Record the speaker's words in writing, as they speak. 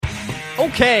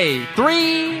Okay,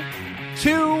 3,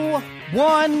 2,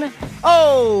 1.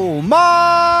 Oh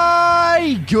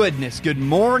my goodness. Good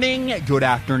morning, good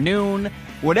afternoon.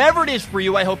 Whatever it is for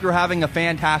you, I hope you're having a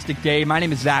fantastic day. My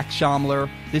name is Zach Schaumler.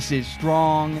 This is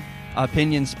Strong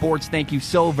Opinion Sports. Thank you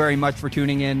so very much for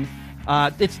tuning in.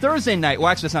 It's Thursday night. Well,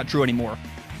 actually, that's not true anymore.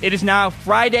 It is now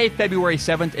Friday, February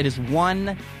 7th. It is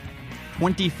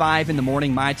 1:25 in the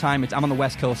morning, my time. I'm on the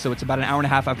West Coast, so it's about an hour and a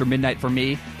half after midnight for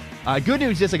me. Good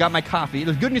news is I got my coffee.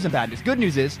 There's good news and bad news. Good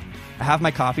news is I have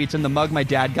my coffee. It's in the mug my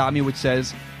dad got me, which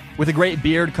says, with a great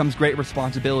beard comes great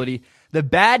responsibility. The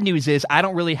bad news is I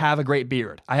don't really have a great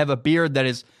beard. I have a beard that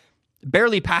is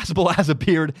barely passable as a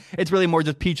beard. It's really more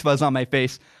just peach fuzz on my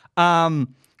face.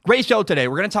 Great show today.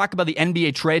 We're going to talk about the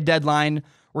NBA trade deadline.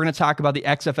 We're going to talk about the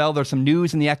XFL. There's some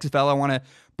news in the XFL I want to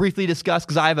briefly discuss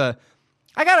because I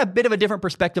got a bit of a different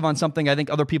perspective on something I think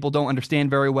other people don't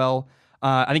understand very well.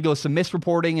 I think it was some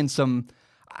misreporting and some,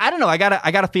 I don't know, I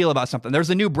got a feel about something. There's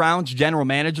a new Browns general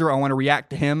manager. I want to react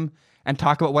to him and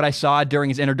talk about what I saw during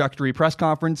his introductory press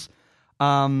conference. We're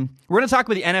going to talk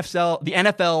about the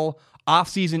NFL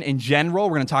offseason in general.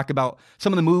 We're going to talk about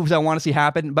some of the moves I want to see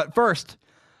happen. But first,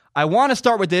 I want to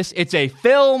start with this. It's a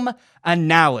film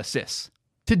analysis.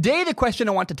 Today, the question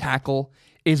I want to tackle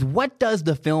is, what does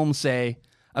the film say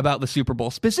about the Super Bowl?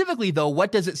 Specifically, though,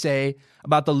 what does it say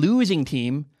about the losing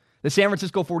team, the San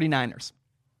Francisco 49ers?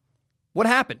 What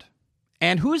happened?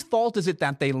 And whose fault is it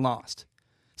that they lost?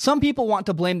 Some people want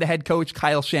to blame the head coach,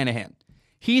 Kyle Shanahan.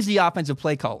 He's the offensive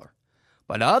play caller.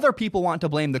 But other people want to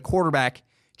blame the quarterback,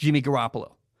 Jimmy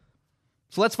Garoppolo.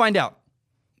 So let's find out.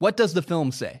 What does the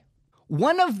film say?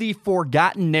 One of the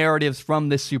forgotten narratives from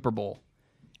this Super Bowl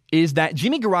is that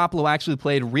Jimmy Garoppolo actually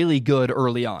played really good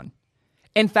early on.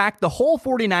 In fact, the whole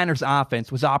 49ers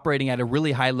offense was operating at a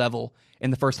really high level in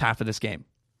the first half of this game.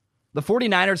 The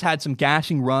 49ers had some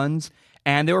gashing runs,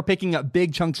 and they were picking up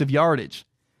big chunks of yardage.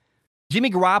 Jimmy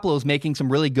Garoppolo was making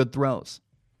some really good throws.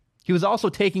 He was also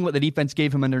taking what the defense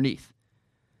gave him underneath.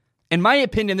 In my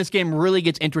opinion, this game really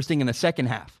gets interesting in the second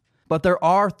half. But there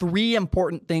are three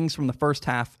important things from the first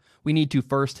half we need to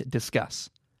first discuss.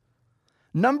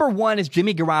 Number one is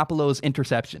Jimmy Garoppolo's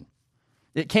interception.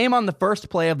 It came on the first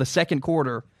play of the second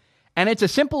quarter, and it's a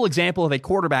simple example of a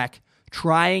quarterback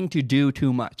trying to do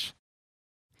too much.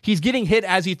 He's getting hit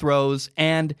as he throws,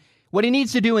 and what he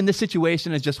needs to do in this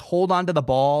situation is just hold on to the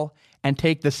ball and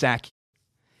take the sack.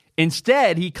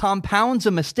 Instead, he compounds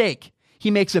a mistake. He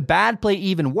makes a bad play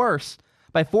even worse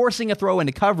by forcing a throw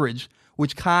into coverage,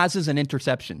 which causes an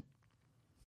interception.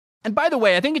 And by the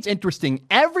way, I think it's interesting.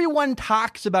 Everyone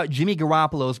talks about Jimmy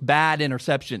Garoppolo's bad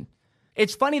interception.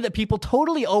 It's funny that people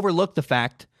totally overlook the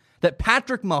fact that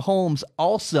Patrick Mahomes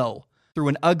also threw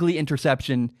an ugly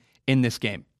interception in this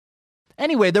game.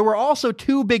 Anyway, there were also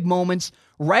two big moments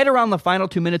right around the final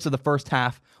 2 minutes of the first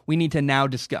half we need to now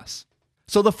discuss.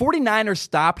 So the 49ers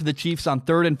stopped the Chiefs on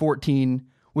 3rd and 14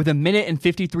 with 1 minute and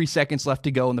 53 seconds left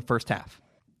to go in the first half.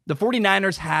 The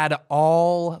 49ers had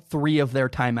all three of their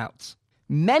timeouts.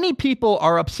 Many people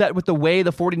are upset with the way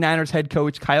the 49ers head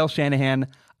coach, Kyle Shanahan,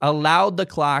 allowed the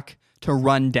clock to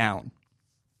run down.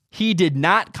 He did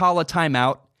not call a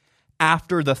timeout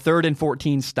after the 3rd and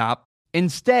 14 stop.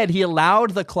 Instead, he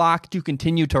allowed the clock to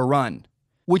continue to run,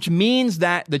 which means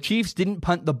that the Chiefs didn't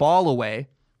punt the ball away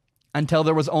until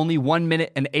there was only 1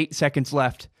 minute and 8 seconds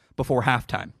left before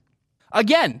halftime.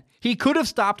 Again, he could have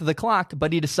stopped the clock,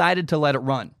 but he decided to let it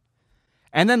run.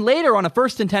 And then later, on a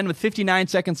 1st and 10 with 59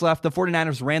 seconds left, the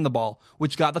 49ers ran the ball,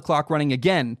 which got the clock running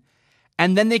again.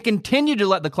 And then they continued to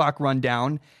let the clock run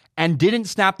down and didn't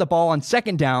snap the ball on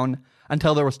 2nd down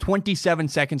until there was 27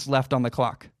 seconds left on the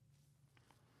clock.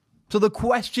 So the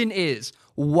question is,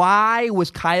 why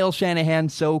was Kyle Shanahan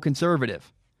so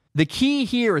conservative? The key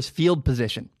here is field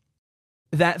position.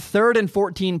 That 3rd and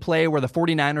 14 play where the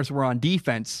 49ers were on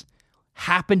defense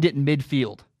happened at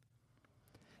midfield.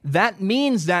 That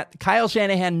means that Kyle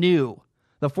Shanahan knew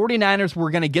the 49ers were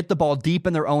going to get the ball deep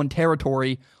in their own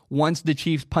territory once the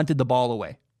Chiefs punted the ball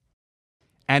away.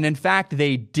 And in fact,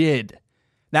 they did.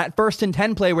 That 1st and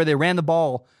 10 play where they ran the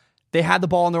ball, they had the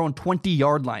ball on their own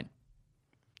 20-yard line.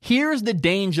 Here's the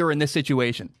danger in this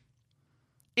situation.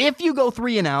 If you go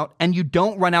 3 and out and you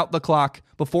don't run out the clock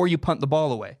before you punt the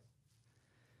ball away,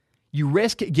 you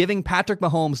risk giving Patrick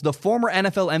Mahomes, the former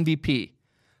NFL MVP,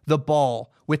 the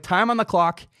ball with time on the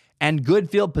clock and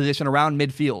good field position around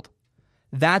midfield.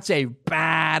 That's a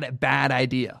bad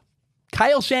idea.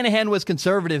 Kyle Shanahan was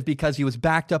conservative because he was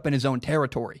backed up in his own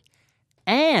territory.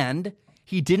 And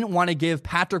he didn't want to give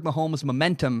Patrick Mahomes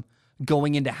momentum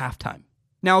going into halftime.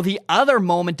 Now, the other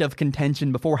moment of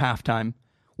contention before halftime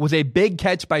was a big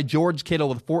catch by George Kittle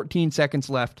with 14 seconds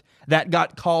left that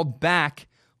got called back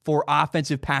for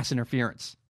offensive pass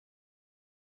interference.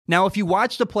 Now, if you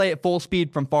watch the play at full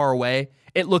speed from far away,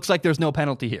 it looks like there's no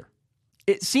penalty here.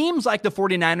 It seems like the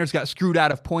 49ers got screwed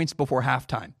out of points before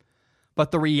halftime.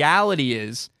 But the reality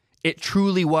is, it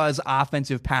truly was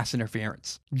offensive pass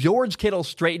interference. George Kittle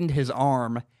straightened his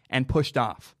arm and pushed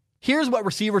off. Here's what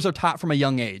receivers are taught from a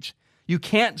young age. You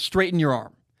can't straighten your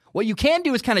arm. What you can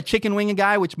do is kind of chicken wing a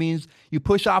guy, which means you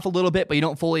push off a little bit, but you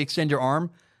don't fully extend your arm.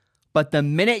 But the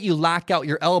minute you lock out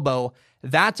your elbow,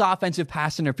 that's offensive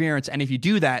pass interference. And if you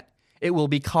do that, it will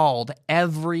be called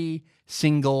every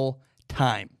single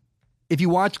time. If you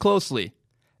watch closely,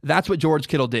 that's what George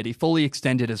Kittle did. He fully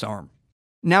extended his arm.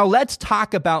 Now let's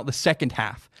talk about the second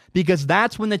half, because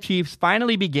that's when the Chiefs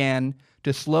finally began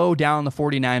to slow down the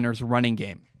 49ers running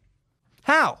game.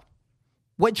 How?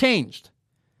 What changed?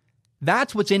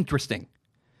 That's what's interesting.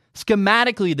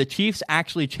 Schematically, the Chiefs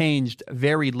actually changed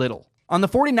very little. On the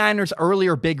 49ers'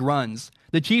 earlier big runs,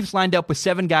 the Chiefs lined up with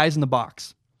 7 guys in the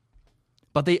box.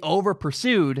 But they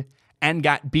over-pursued and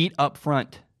got beat up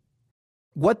front.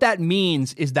 What that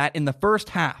means is that in the first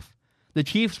half, the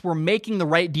Chiefs were making the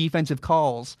right defensive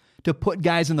calls to put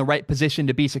guys in the right position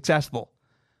to be successful,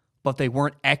 but they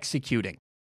weren't executing.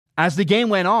 As the game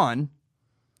went on,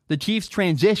 the Chiefs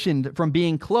transitioned from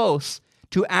being close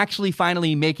to actually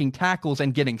finally making tackles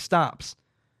and getting stops.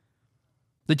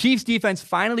 The Chiefs' defense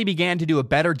finally began to do a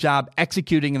better job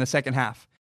executing in the second half,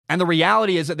 and the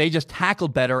reality is that they just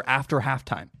tackled better after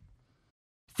halftime.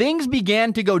 Things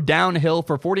began to go downhill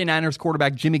for 49ers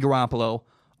quarterback Jimmy Garoppolo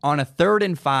on a 3rd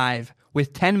and 5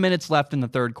 with 10 minutes left in the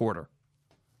third quarter.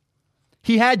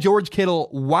 He had George Kittle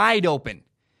wide open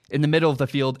in the middle of the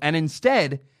field, and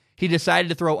instead, he decided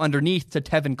to throw underneath to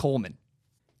Tevin Coleman.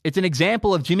 It's an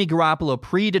example of Jimmy Garoppolo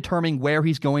predetermining where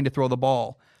he's going to throw the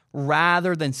ball,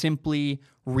 rather than simply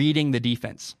reading the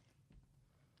defense.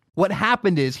 What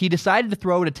happened is he decided to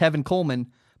throw to Tevin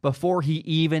Coleman before he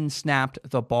even snapped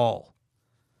the ball.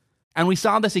 And we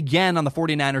saw this again on the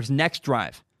 49ers' next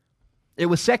drive. It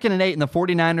was 2nd and 8, and the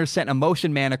 49ers sent a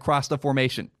motion man across the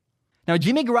formation. Now,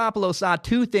 Jimmy Garoppolo saw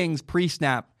 2 things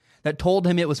pre-snap that told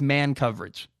him it was man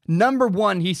coverage. Number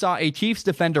 1, he saw a Chiefs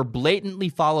defender blatantly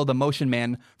follow the motion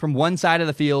man from one side of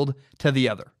the field to the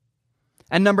other.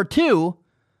 And number 2,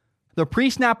 the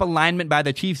pre-snap alignment by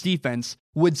the Chiefs defense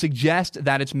would suggest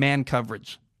that it's man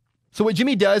coverage. So what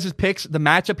Jimmy does is picks the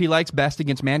matchup he likes best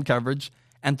against man coverage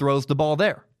and throws the ball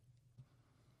there.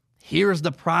 Here's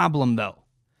the problem, though.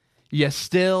 You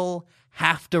still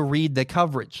have to read the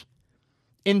coverage.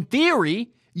 In theory,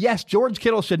 yes, George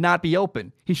Kittle should not be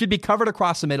open. He should be covered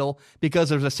across the middle because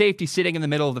there's a safety sitting in the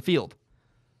middle of the field.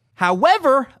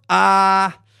 However,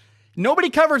 nobody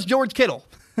covers George Kittle.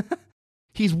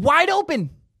 He's wide open.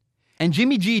 And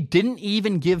Jimmy G didn't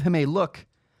even give him a look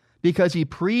because he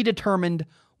predetermined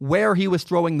where he was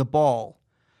throwing the ball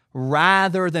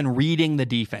rather than reading the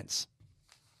defense.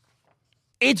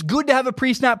 It's good to have a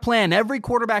pre-snap plan. Every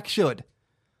quarterback should.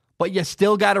 But you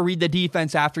still got to read the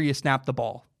defense after you snap the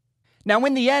ball. Now,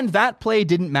 in the end, that play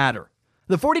didn't matter.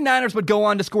 The 49ers would go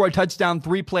on to score a touchdown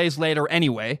 3 plays later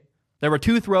anyway. There were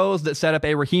 2 throws that set up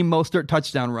a Raheem Mostert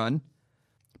touchdown run.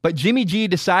 But Jimmy G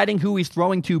deciding who he's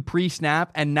throwing to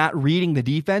pre-snap and not reading the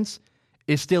defense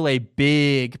is still a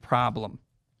big problem.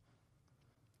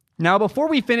 Now, before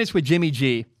we finish with Jimmy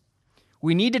G,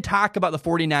 we need to talk about the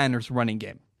 49ers running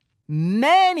game.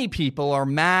 Many people are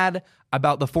mad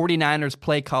about the 49ers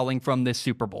play calling from this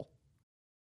Super Bowl.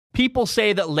 People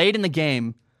say that late in the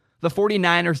game, the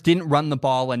 49ers didn't run the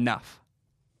ball enough.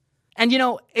 And,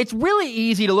 it's really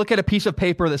easy to look at a piece of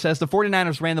paper that says the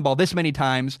 49ers ran the ball this many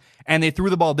times and they threw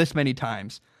the ball this many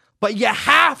times. But you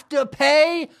have to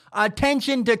pay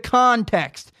attention to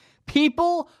context.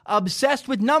 People obsessed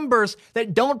with numbers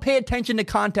that don't pay attention to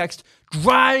context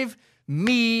drive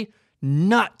me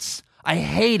nuts. I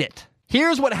hate it.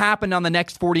 Here's what happened on the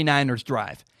next 49ers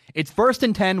drive. It's 1st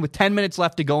and 10 with 10 minutes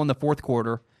left to go in the fourth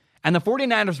quarter, and the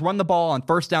 49ers run the ball on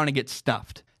 1st down and get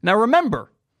stuffed. Now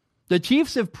remember, the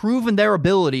Chiefs have proven their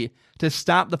ability to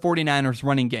stop the 49ers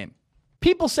running game.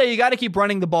 People say you got to keep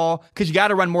running the ball because you got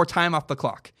to run more time off the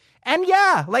clock. And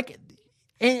yeah,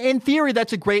 in theory,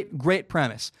 that's a great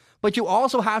premise. But you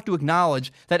also have to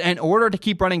acknowledge that in order to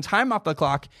keep running time off the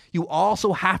clock, you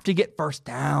also have to get first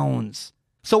downs.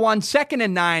 So on 2nd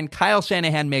and 9, Kyle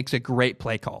Shanahan makes a great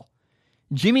play call.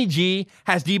 Jimmy G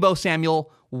has Deebo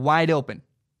Samuel wide open,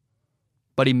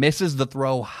 but he misses the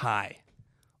throw high.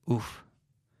 Oof.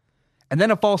 And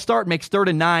then a false start makes 3rd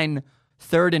and 9,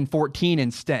 3rd and 14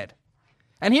 instead.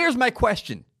 And here's my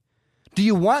question. Do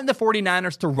you want the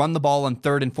 49ers to run the ball on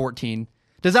 3rd and 14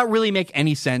 Does that really make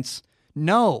any sense?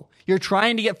 No. You're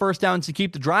trying to get first downs to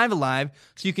keep the drive alive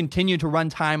so you continue to run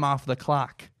time off the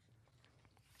clock.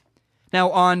 Now,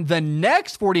 on the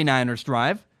next 49ers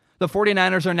drive, the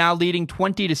 49ers are now leading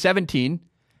 20-17,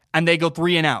 and they go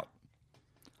 3 and out.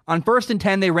 On 1st and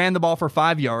 10, they ran the ball for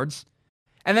 5 yards.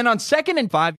 And then on 2nd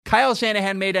and 5, Kyle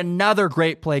Shanahan made another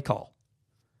great play call.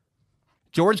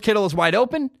 George Kittle is wide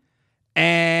open,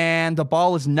 and the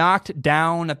ball is knocked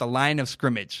down at the line of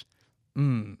scrimmage.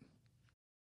 And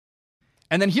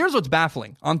then here's what's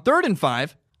baffling. On 3rd and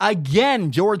 5,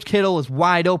 again, George Kittle is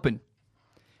wide open.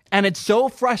 And it's so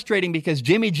frustrating because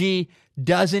Jimmy G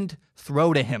doesn't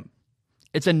throw to him.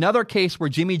 It's another case where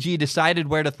Jimmy G decided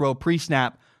where to throw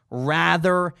pre-snap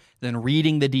rather than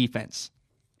reading the defense.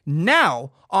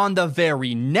 Now, on the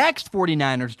very next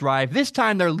 49ers drive, this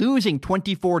time they're losing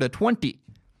 24-20.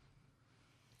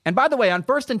 And by the way, on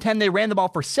 1st and 10, they ran the ball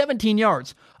for 17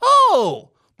 yards.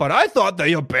 Oh, but I thought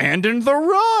they abandoned the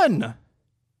run.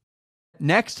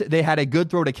 Next, they had a good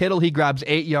throw to Kittle. He grabs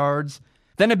 8 yards.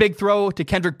 Then a big throw to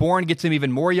Kendrick Bourne gets him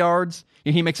even more yards.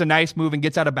 And he makes a nice move and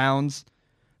gets out of bounds.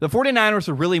 The 49ers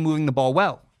are really moving the ball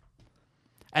well.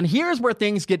 And here's where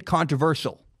things get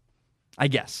controversial, I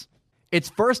guess.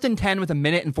 It's 1st and 10 with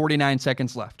 1:49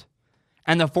 seconds left.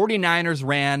 And the 49ers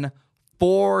ran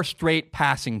 4 straight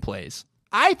passing plays.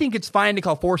 I think it's fine to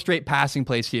call 4 straight passing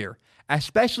plays here,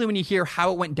 especially when you hear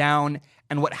how it went down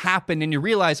and what happened and you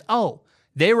realize, oh,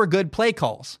 they were good play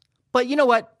calls. But you know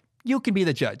what? You can be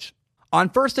the judge. On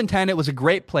 1st and 10, it was a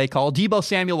great play call. Deebo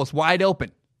Samuel was wide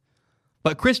open.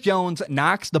 But Chris Jones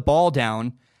knocks the ball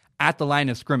down at the line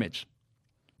of scrimmage.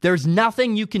 There's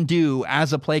nothing you can do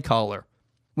as a play caller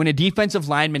when a defensive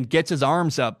lineman gets his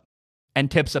arms up and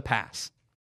tips a pass.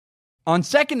 On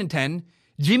 2nd and 10,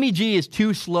 Jimmy G is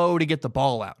too slow to get the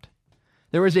ball out.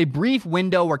 There is a brief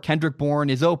window where Kendrick Bourne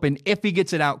is open if he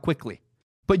gets it out quickly.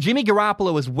 But Jimmy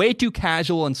Garoppolo is way too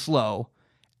casual and slow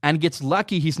and gets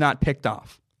lucky he's not picked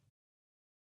off.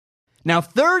 Now,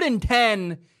 3rd and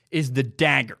 10 is the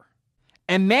dagger.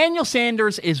 Emmanuel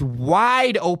Sanders is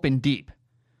wide open deep,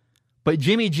 but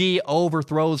Jimmy G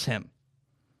overthrows him.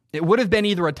 It would have been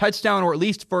either a touchdown or at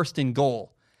least 1st and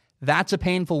goal. That's a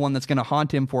painful one that's going to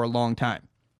haunt him for a long time.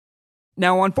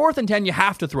 Now, on 4th and 10, you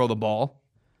have to throw the ball.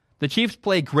 The Chiefs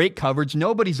play great coverage.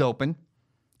 Nobody's open.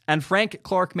 And Frank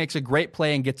Clark makes a great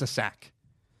play and gets a sack.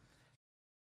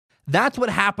 That's what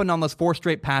happened on those 4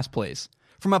 straight pass plays.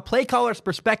 From a play caller's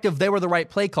perspective, they were the right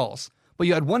play calls. But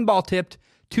you had 1 ball tipped,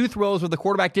 2 throws where the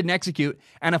quarterback didn't execute,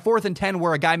 and a 4th and 10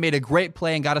 where a guy made a great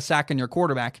play and got a sack on your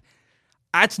quarterback.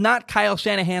 That's not Kyle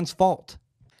Shanahan's fault.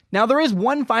 Now, there is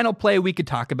one final play we could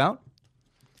talk about.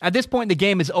 At this point, the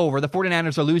game is over. The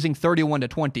 49ers are losing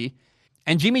 31-20,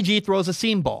 and Jimmy G throws a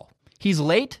seam ball. He's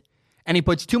late, and he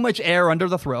puts too much air under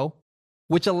the throw,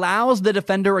 which allows the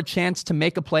defender a chance to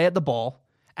make a play at the ball,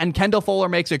 and Kendall Fuller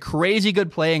makes a crazy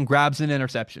good play and grabs an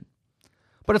interception.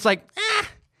 But it's like,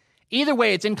 either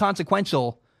way, it's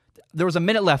inconsequential. There was a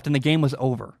minute left, and the game was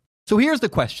over. So here's the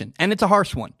question, and it's a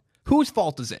harsh one. Whose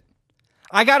fault is it?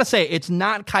 I gotta say, it's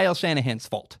not Kyle Shanahan's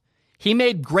fault. He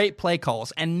made great play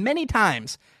calls, and many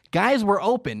times, guys were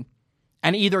open,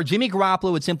 and either Jimmy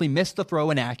Garoppolo would simply miss the throw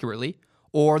inaccurately,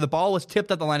 or the ball was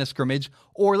tipped at the line of scrimmage,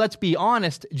 or let's be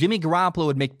honest, Jimmy Garoppolo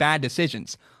would make bad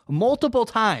decisions. Multiple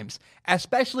times,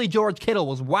 especially George Kittle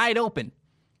was wide open,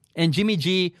 and Jimmy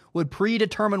G would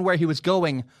predetermine where he was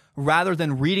going rather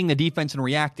than reading the defense and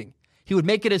reacting. He would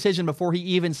make a decision before he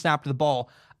even snapped the ball.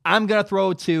 I'm going to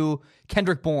throw to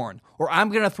Kendrick Bourne, or I'm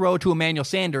going to throw to Emmanuel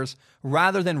Sanders,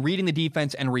 rather than reading the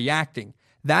defense and reacting.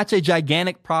 That's a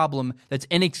gigantic problem that's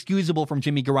inexcusable from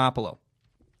Jimmy Garoppolo.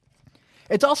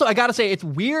 It's also, I got to say, it's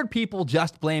weird people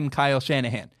just blame Kyle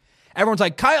Shanahan. Everyone's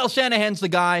like, Kyle Shanahan's the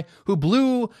guy who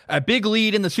blew a big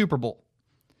lead in the Super Bowl.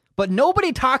 But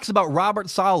nobody talks about Robert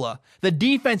Saleh, the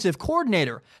defensive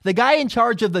coordinator, the guy in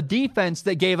charge of the defense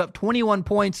that gave up 21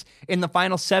 points in the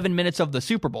final 7 minutes of the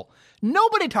Super Bowl.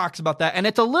 Nobody talks about that, and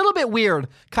it's a little bit weird.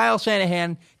 Kyle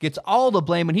Shanahan gets all the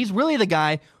blame, and he's really the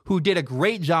guy who did a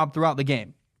great job throughout the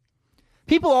game.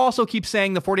 People also keep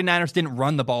saying the 49ers didn't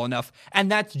run the ball enough, and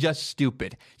that's just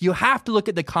stupid. You have to look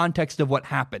at the context of what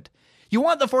happened. You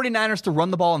want the 49ers to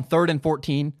run the ball on 3rd and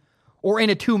 14 or in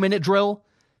a 2-minute drill?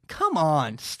 Come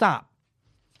on, stop.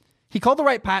 He called the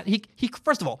right pass.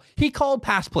 First of all, he called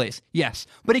pass plays, yes,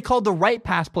 but he called the right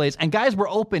pass plays, and guys were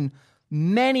open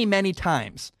many, many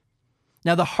times.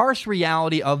 Now, the harsh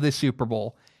reality of this Super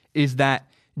Bowl is that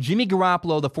Jimmy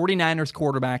Garoppolo, the 49ers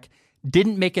quarterback,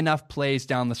 didn't make enough plays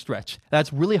down the stretch.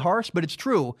 That's really harsh, but it's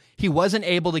true. He wasn't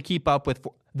able to keep up with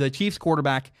the Chiefs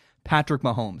quarterback, Patrick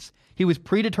Mahomes. He was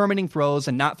predetermining throws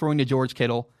and not throwing to George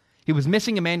Kittle. He was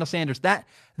missing Emmanuel Sanders. That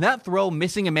throw,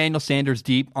 missing Emmanuel Sanders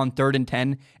deep on 3rd and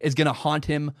 10, is going to haunt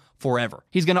him forever.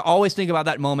 He's going to always think about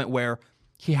that moment where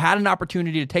he had an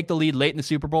opportunity to take the lead late in the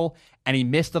Super Bowl, and he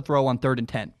missed the throw on 3rd and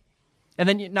 10. And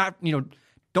then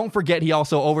don't forget he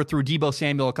also overthrew Deebo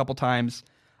Samuel a couple times.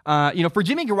 For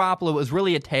Jimmy Garoppolo, it was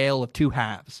really a tale of two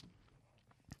halves.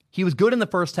 He was good in the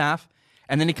first half,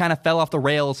 and then he kind of fell off the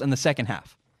rails in the second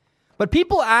half. But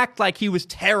people act like he was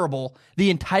terrible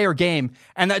the entire game,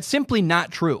 and that's simply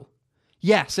not true.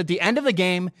 Yes, at the end of the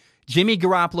game, Jimmy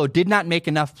Garoppolo did not make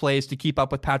enough plays to keep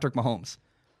up with Patrick Mahomes.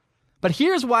 But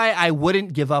here's why I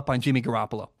wouldn't give up on Jimmy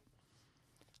Garoppolo.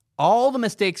 All the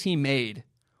mistakes he made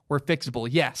were fixable.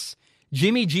 Yes,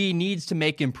 Jimmy G needs to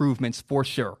make improvements for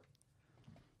sure.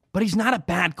 But he's not a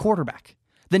bad quarterback.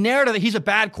 The narrative that he's a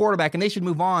bad quarterback and they should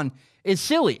move on is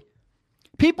silly.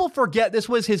 People forget this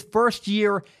was his first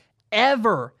year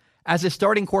ever as a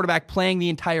starting quarterback playing the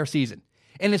entire season.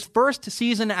 In his first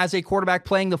season as a quarterback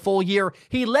playing the full year,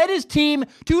 he led his team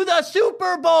to the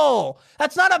Super Bowl.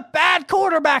 That's not a bad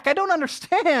quarterback. I don't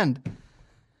understand.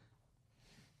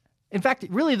 In fact,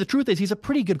 really, the truth is he's a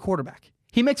pretty good quarterback.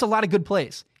 He makes a lot of good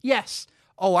plays. Yes.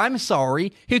 Oh, I'm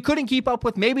sorry. He couldn't keep up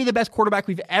with maybe the best quarterback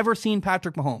we've ever seen,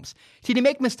 Patrick Mahomes. Did he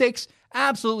make mistakes?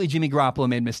 Absolutely, Jimmy Garoppolo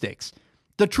made mistakes.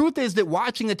 The truth is that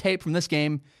watching the tape from this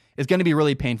game is going to be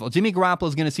really painful. Jimmy Garoppolo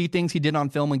is going to see things he did on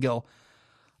film and go,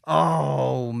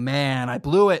 oh, man, I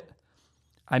blew it.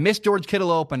 I missed George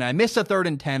Kittle open. I missed a 3rd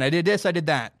and 10. I did this, I did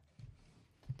that.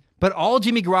 But all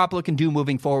Jimmy Garoppolo can do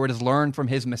moving forward is learn from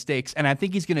his mistakes, and I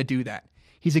think he's going to do that.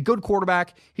 He's a good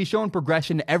quarterback. He's shown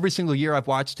progression every single year I've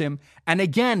watched him. And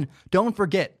again, don't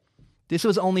forget, this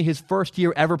was only his first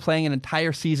year ever playing an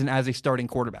entire season as a starting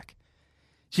quarterback.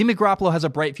 Jimmy Garoppolo has a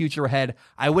bright future ahead.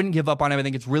 I wouldn't give up on him. I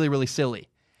think it's really, really silly.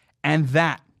 And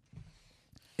that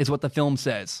is what the film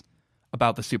says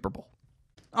about the Super Bowl.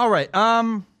 All right.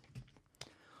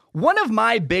 One of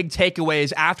my big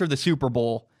takeaways after the Super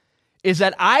Bowl is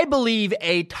that I believe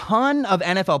a ton of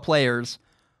NFL players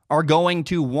are going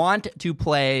to want to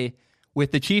play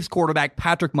with the Chiefs quarterback,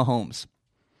 Patrick Mahomes.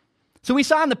 So we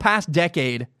saw in the past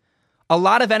decade, a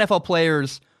lot of NFL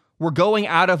players were going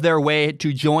out of their way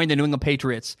to join the New England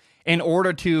Patriots in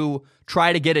order to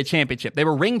try to get a championship. They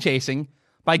were ring chasing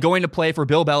by going to play for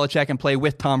Bill Belichick and play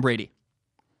with Tom Brady.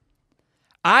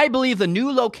 I believe the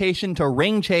new location to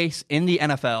ring chase in the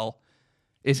NFL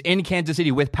is in Kansas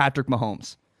City with Patrick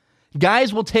Mahomes.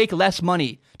 Guys will take less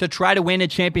money to try to win a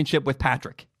championship with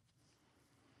Patrick.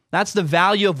 That's the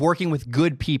value of working with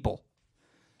good people.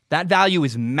 That value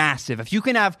is massive. If you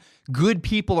can have good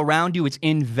people around you, it's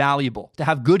invaluable. To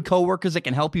have good coworkers that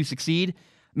can help you succeed,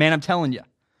 man, I'm telling you.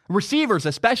 Receivers,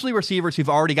 especially receivers who've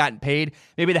already gotten paid,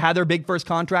 maybe they had their big first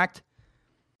contract,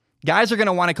 guys are going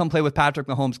to want to come play with Patrick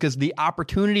Mahomes because the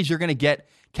opportunities you're going to get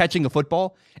catching a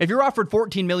football, if you're offered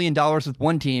 $14 million with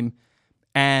one team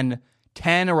and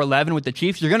 10 or 11 with the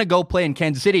Chiefs, you're going to go play in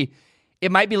Kansas City.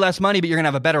 It might be less money, but you're going to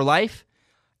have a better life,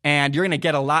 and you're going to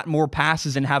get a lot more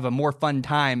passes and have a more fun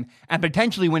time and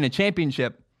potentially win a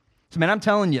championship. So, man, I'm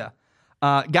telling you,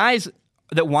 guys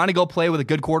that want to go play with a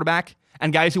good quarterback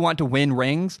and guys who want to win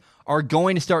rings are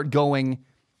going to start going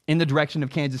in the direction of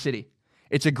Kansas City.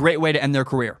 It's a great way to end their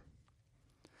career.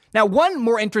 Now, one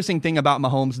more interesting thing about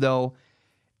Mahomes, though,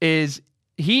 is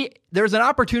there's an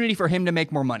opportunity for him to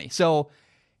make more money. So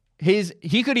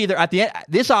he could either, at the end,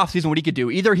 this offseason, what he could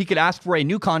do, either he could ask for a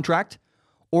new contract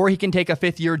or he can take a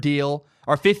 5th-year deal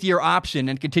or 5th-year option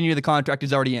and continue the contract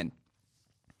he's already in.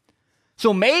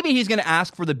 So maybe he's going to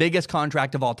ask for the biggest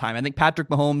contract of all time. I think Patrick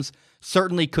Mahomes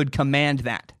certainly could command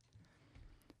that.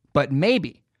 But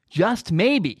maybe, just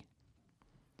maybe,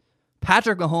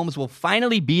 Patrick Mahomes will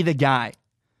finally be the guy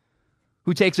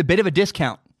who takes a bit of a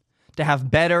discount to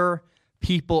have better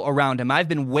people around him. I've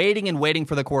been waiting and waiting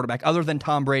for the quarterback other than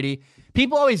Tom Brady.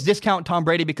 People always discount Tom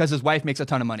Brady because his wife makes a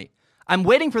ton of money. I'm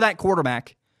waiting for that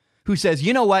quarterback who says,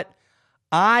 you know what?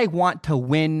 I want to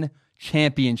win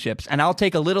championships, and I'll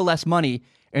take a little less money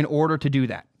in order to do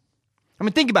that. I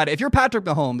mean, think about it. If you're Patrick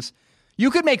Mahomes,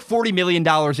 you could make $40 million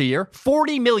a year.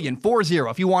 $40 million, 40,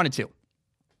 if you wanted to.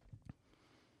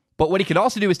 But what he could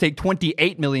also do is take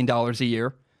 $28 million a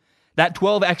year. That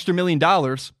 $12 extra million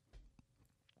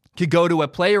to go to a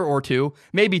player or two,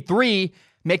 maybe 3,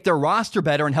 make their roster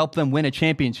better and help them win a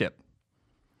championship.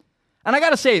 And I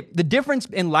got to say, the difference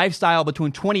in lifestyle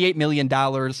between $28 million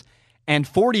and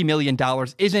 $40 million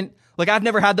isn't, like, I've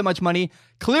never had that much money.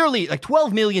 Clearly, like,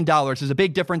 $12 million is a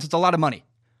big difference. It's a lot of money.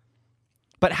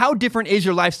 But how different is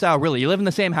your lifestyle, really? You live in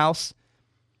the same house.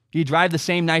 You drive the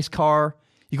same nice car.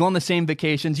 You go on the same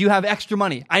vacations. You have extra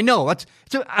money. I know.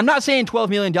 I'm not saying $12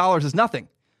 million is nothing.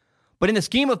 But in the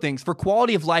scheme of things, for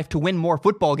quality of life to win more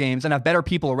football games and have better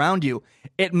people around you,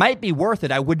 it might be worth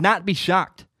it. I would not be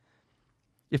shocked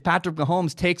if Patrick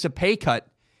Mahomes takes a pay cut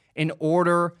in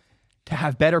order to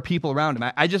have better people around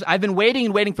him. I've been waiting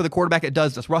and waiting for the quarterback that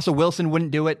does this. Russell Wilson wouldn't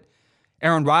do it.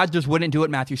 Aaron Rodgers wouldn't do it.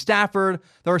 Matthew Stafford.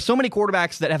 There are so many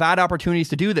quarterbacks that have had opportunities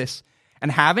to do this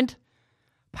and haven't.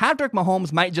 Patrick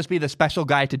Mahomes might just be the special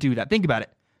guy to do that. Think about it.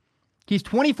 He's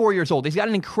 24 years old. He's got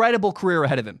an incredible career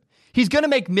ahead of him. He's going to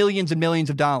make millions and millions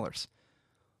of dollars.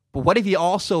 But what if he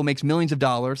also makes millions of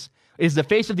dollars, is the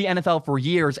face of the NFL for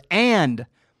years, and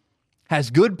has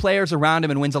good players around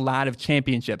him and wins a lot of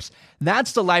championships?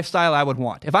 That's the lifestyle I would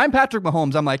want. If I'm Patrick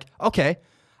Mahomes, I'm like, okay,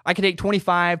 I could take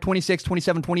 25, 26,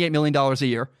 27, 28 million dollars a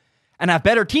year and have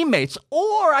better teammates,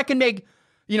 or I can make,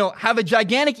 have a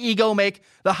gigantic ego, make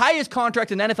the highest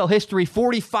contract in NFL history,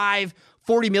 45,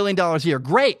 40 million dollars a year.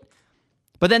 Great.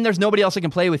 But then there's nobody else that can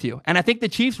play with you. And I think the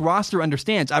Chiefs roster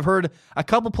understands. I've heard a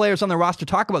couple players on their roster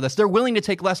talk about this. They're willing to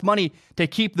take less money to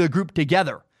keep the group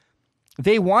together.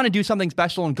 They want to do something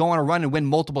special and go on a run and win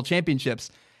multiple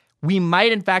championships. We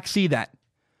might, in fact, see that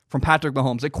from Patrick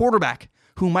Mahomes, a quarterback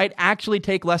who might actually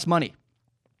take less money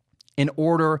in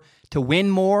order to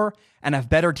win more and have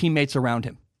better teammates around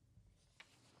him.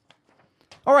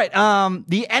 All right,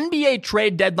 the NBA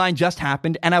trade deadline just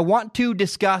happened, and I want to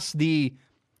discuss the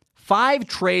 5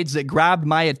 trades that grabbed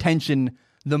my attention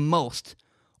the most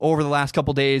over the last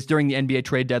couple days during the NBA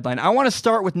trade deadline. I want to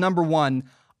start with number 1.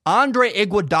 Andre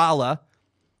Iguodala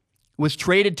was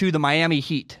traded to the Miami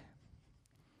Heat.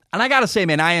 And I got to say,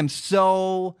 man, I am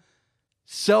so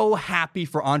happy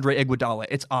for Andre Iguodala.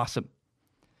 It's awesome.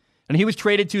 And he was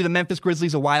traded to the Memphis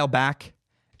Grizzlies a while back.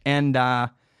 And I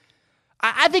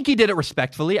think he did it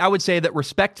respectfully. I would say that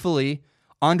respectfully,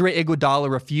 Andre Iguodala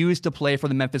refused to play for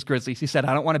the Memphis Grizzlies. He said,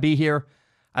 I don't want to be here.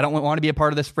 I don't want to be a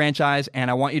part of this franchise,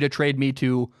 and I want you to trade me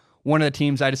to one of the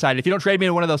teams I decided. If you don't trade me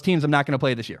to one of those teams, I'm not going to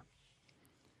play this year.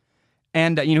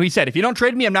 And, he said, if you don't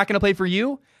trade me, I'm not going to play for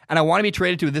you, and I want to be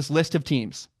traded to this list of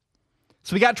teams.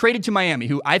 So he got traded to Miami,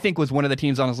 who I think was one of the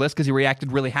teams on his list because he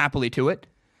reacted really happily to it.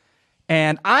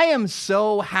 And I am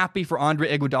so happy for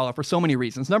Andre Iguodala for so many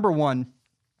reasons. Number 1,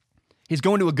 he's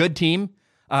going to a good team.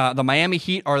 The Miami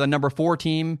Heat are the number 4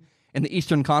 team in the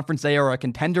Eastern Conference. They are a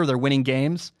contender. They're winning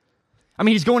games. I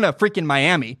mean, he's going to freaking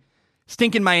Miami.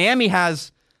 Stinking Miami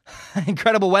has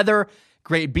incredible weather,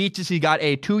 great beaches. He got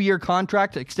a 2-year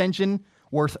contract extension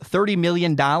worth $30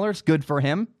 million. Good for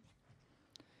him.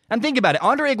 And think about it.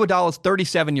 Andre Iguodala is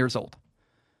 37 years old.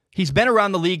 He's been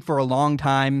around the league for a long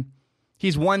time.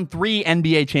 He's won 3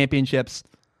 NBA championships.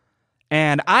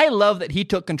 And I love that he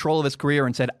took control of his career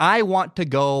and said, I want to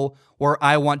go where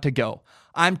I want to go.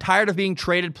 I'm tired of being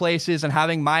traded places and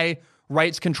having my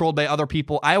rights controlled by other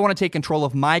people. I want to take control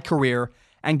of my career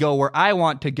and go where I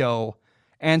want to go.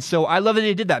 And so I love that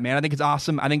he did that, man. I think it's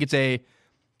awesome. I think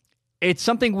it's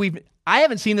something I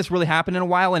haven't seen this really happen in a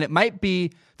while, and it might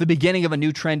be the beginning of a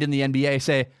new trend in the NBA.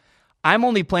 Say, I'm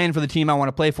only playing for the team I want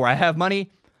to play for. I have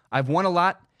money. I've won a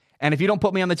lot. And if you don't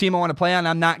put me on the team I want to play on,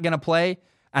 I'm not going to play.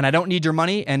 And I don't need your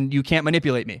money, and you can't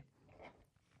manipulate me.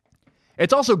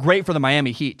 It's also great for the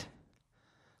Miami Heat.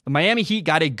 The Miami Heat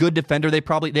got a good defender. They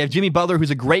have Jimmy Butler,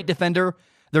 who's a great defender.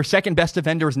 Their second best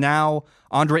defender is now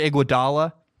Andre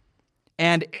Iguodala.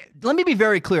 And let me be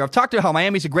very clear. I've talked about how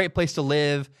Miami's a great place to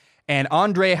live, and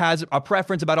Andre has a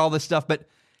preference about all this stuff, but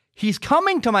he's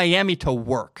coming to Miami to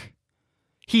work.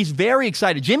 He's very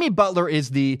excited. Jimmy Butler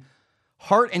is the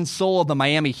heart and soul of the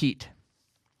Miami Heat.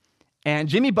 And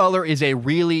Jimmy Butler is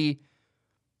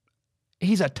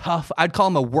he's a tough, I'd call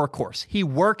him a workhorse. He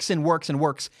works and works and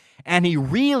works, and he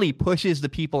really pushes the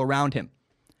people around him.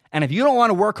 And if you don't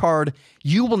want to work hard,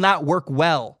 you will not work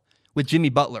well with Jimmy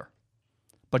Butler.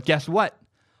 But guess what?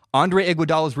 Andre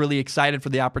Iguodala is really excited for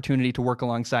the opportunity to work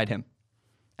alongside him.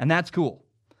 And that's cool.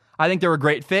 I think they're a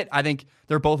great fit. I think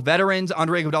they're both veterans.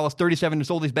 Andre Iguodala is 37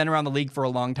 years old. He's been around the league for a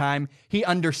long time. He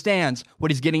understands what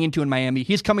he's getting into in Miami.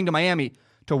 He's coming to Miami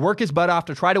to work his butt off,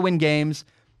 to try to win games,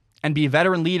 and be a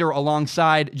veteran leader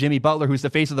alongside Jimmy Butler, who's the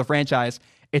face of the franchise.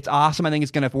 It's awesome. I think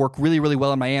it's going to work really, really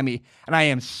well in Miami. And I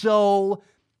am so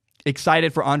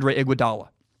excited for Andre Iguodala.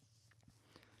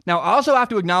 Now, I also have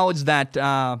to acknowledge that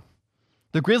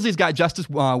the Grizzlies got Justice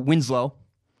Winslow,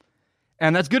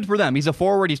 and that's good for them. He's a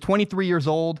forward. He's 23 years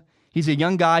old. He's a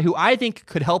young guy who I think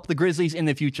could help the Grizzlies in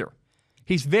the future.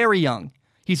 He's very young.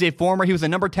 He was a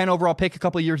number 10 overall pick a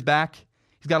couple of years back.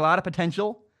 He's got a lot of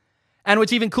potential. And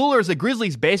what's even cooler is the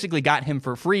Grizzlies basically got him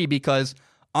for free because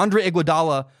Andre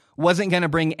Iguodala wasn't going to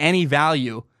bring any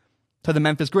value to the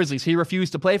Memphis Grizzlies. He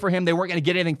refused to play for him. They weren't going to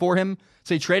get anything for him.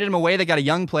 So they traded him away. They got a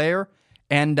young player.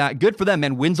 And good for them,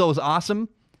 man. Winslow is awesome.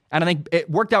 And I think it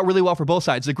worked out really well for both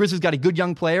sides. The Grizzlies got a good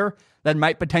young player that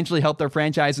might potentially help their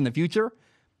franchise in the future.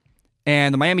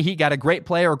 And the Miami Heat got a great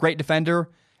player, a great defender,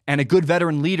 and a good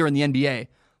veteran leader in the NBA.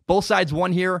 Both sides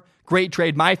won here. Great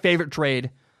trade. My favorite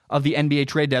trade of the NBA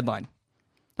trade deadline.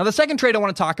 Now, the second trade I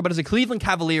want to talk about is the Cleveland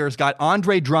Cavaliers got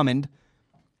Andre Drummond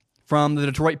from the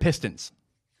Detroit Pistons.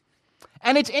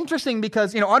 And it's interesting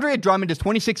because, Andre Drummond is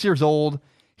 26 years old.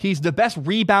 He's the best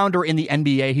rebounder in the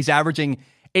NBA. He's averaging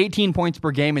 18 points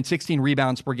per game and 16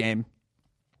 rebounds per game.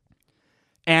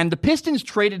 And the Pistons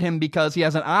traded him because he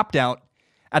has an opt-out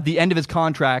at the end of his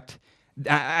contract.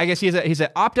 I guess he's an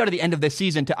opt-out at the end of this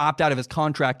season to opt out of his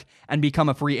contract and become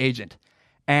a free agent.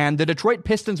 And the Detroit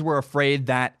Pistons were afraid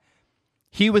that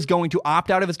he was going to opt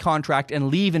out of his contract and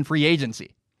leave in free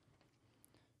agency.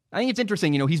 I think it's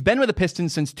interesting. He's been with the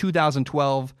Pistons since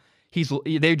 2012.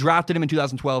 They drafted him in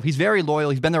 2012. He's very loyal.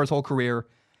 He's been there his whole career.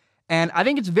 And I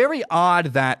think it's very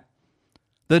odd that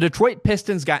the Detroit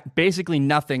Pistons got basically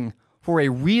nothing for a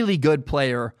really good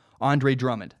player, Andre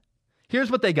Drummond.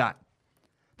 Here's what they got.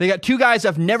 They got two guys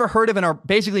I've never heard of and are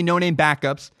basically no-name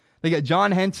backups. They got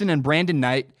John Henson and Brandon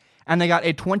Knight. And they got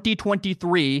a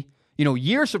 2023, 3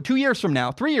 years from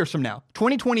now,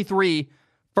 2023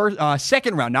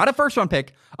 second round, not a first round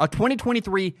pick, a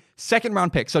 2023 second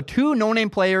round pick. So two no-name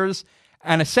players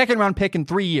and a second round pick in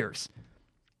 3 years.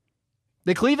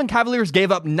 The Cleveland Cavaliers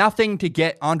gave up nothing to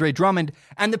get Andre Drummond,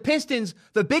 and the Pistons,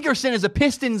 the bigger sin is the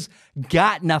Pistons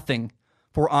got nothing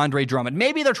for Andre Drummond.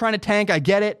 Maybe they're trying to tank, I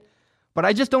get it, but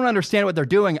I just don't understand what they're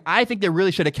doing. I think they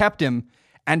really should have kept him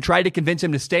and tried to convince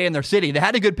him to stay in their city. They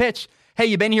had a good pitch. Hey,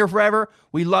 you've been here forever.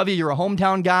 We love you. You're a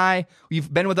hometown guy.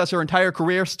 You've been with us your entire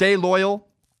career. Stay loyal.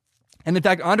 And in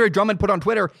fact, Andre Drummond put on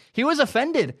Twitter, he was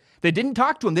offended. They didn't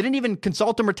talk to him. They didn't even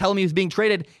consult him or tell him he was being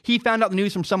traded. He found out the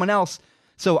news from someone else.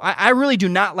 So I really do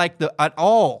not like at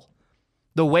all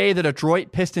the way the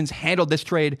Detroit Pistons handled this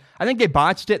trade. I think they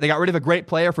botched it. They got rid of a great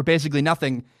player for basically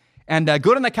nothing. And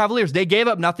good on the Cavaliers. They gave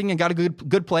up nothing and got a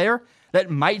good player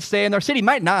that might stay in their city,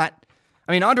 might not.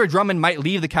 I mean, Andre Drummond might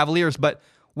leave the Cavaliers, but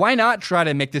why not try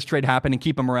to make this trade happen and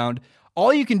keep him around? All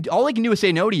they can do is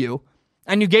say no to you,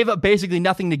 and you gave up basically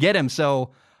nothing to get him.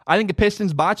 So I think the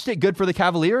Pistons botched it. Good for the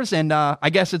Cavaliers, and I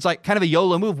guess it's like kind of a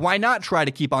YOLO move. Why not try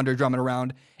to keep Andre Drummond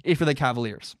around if you're the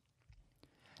Cavaliers?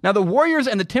 Now, the Warriors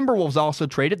and the Timberwolves also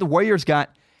traded. The Warriors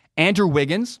got Andrew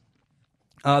Wiggins,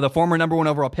 the former number 1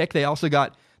 overall pick. They also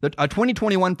got a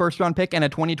 2021 first-round pick and a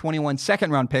 2021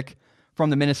 second-round pick from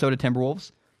the Minnesota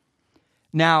Timberwolves.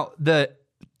 Now, the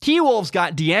T-Wolves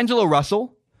got D'Angelo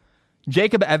Russell,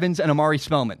 Jacob Evans, and Amari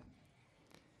Spellman.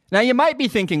 Now, you might be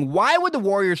thinking, why would the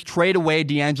Warriors trade away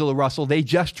D'Angelo Russell? They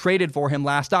just traded for him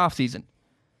last offseason.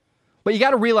 But you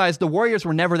got to realize the Warriors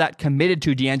were never that committed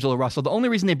to D'Angelo Russell. The only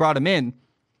reason they brought him in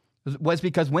was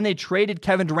because when they traded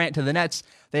Kevin Durant to the Nets,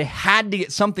 they had to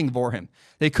get something for him.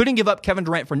 They couldn't give up Kevin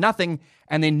Durant for nothing,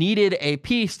 and they needed a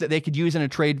piece that they could use in a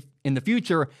trade in the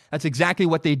future. That's exactly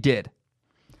what they did.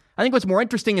 I think what's more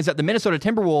interesting is that the Minnesota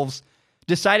Timberwolves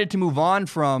decided to move on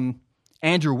from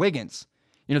Andrew Wiggins.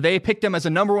 They picked him as a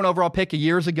number 1 overall pick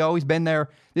years ago. He's been there.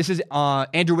 This is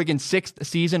Andrew Wiggins' 6th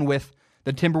season with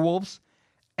the Timberwolves.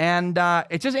 And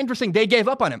it's just interesting. They gave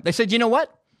up on him. They said, you know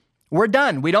what? We're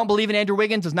done. We don't believe in Andrew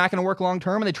Wiggins. It's not going to work long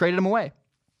term, and they traded him away.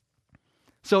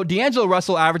 So D'Angelo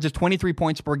Russell averages 23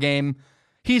 points per game.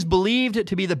 He's believed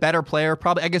to be the better player.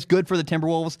 Probably, I guess, good for the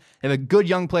Timberwolves. They have a good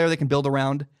young player they can build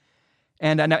around.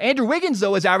 And now Andrew Wiggins,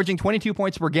 though, is averaging 22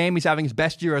 points per game. He's having his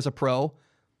best year as a pro.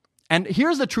 And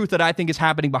here's the truth that I think is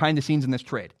happening behind the scenes in this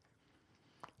trade.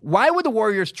 Why would the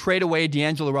Warriors trade away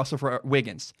D'Angelo Russell for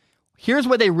Wiggins? Here's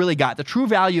what they really got. The true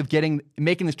value of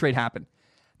making this trade happen.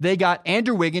 They got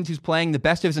Andrew Wiggins, who's playing the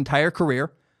best of his entire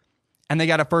career, and they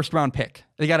got a first-round pick.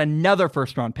 They got another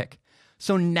first-round pick.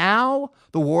 So now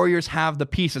the Warriors have the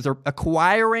pieces. They're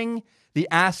acquiring the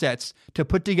assets to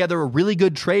put together a really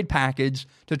good trade package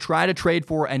to try to trade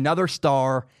for another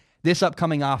star this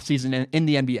upcoming offseason in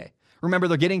the NBA. Remember,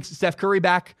 they're getting Steph Curry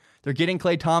back. They're getting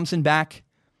Klay Thompson back.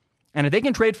 And if they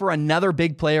can trade for another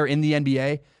big player in the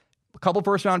NBA, a couple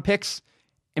first-round picks,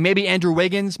 and maybe Andrew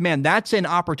Wiggins, man, that's an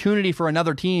opportunity for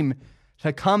another team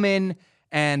to come in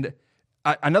and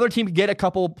another team could get a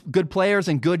couple good players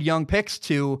and good young picks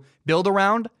to build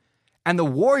around. And the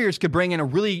Warriors could bring in a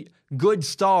really good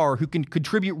star who can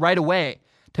contribute right away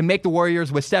to make the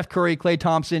Warriors with Steph Curry, Klay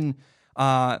Thompson,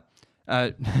 Draymond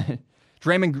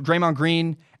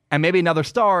Green, and maybe another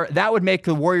star. That would make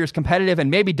the Warriors competitive and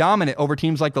maybe dominant over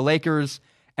teams like the Lakers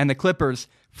and the Clippers.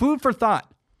 Food for thought.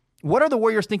 What are the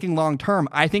Warriors thinking long term?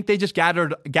 I think they just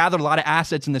gathered a lot of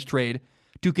assets in this trade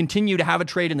to continue to have a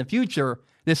trade in the future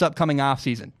this upcoming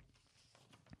offseason.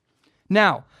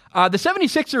 Now, The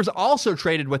 76ers also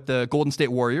traded with the Golden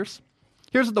State Warriors.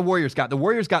 Here's what the Warriors got. The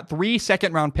Warriors got 3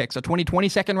 second-round picks, a 2020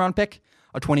 second-round pick,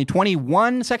 a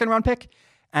 2021 second-round pick,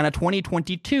 and a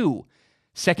 2022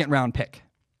 second-round pick.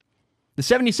 The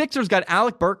 76ers got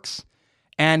Alec Burks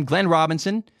and Glenn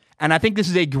Robinson, and I think this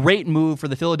is a great move for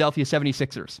the Philadelphia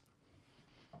 76ers.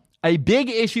 A big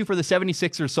issue for the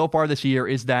 76ers so far this year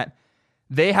is that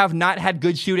they have not had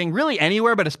good shooting really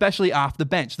anywhere, but especially off the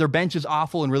bench. Their bench is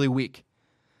awful and really weak.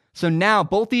 So now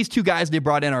both these two guys they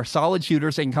brought in are solid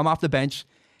shooters. They can come off the bench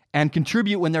and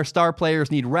contribute when their star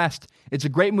players need rest. It's a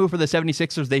great move for the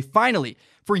 76ers. They finally,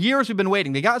 for years we've been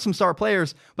waiting. They got some star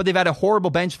players, but they've had a horrible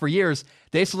bench for years.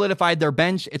 They solidified their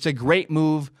bench. It's a great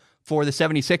move for the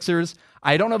 76ers.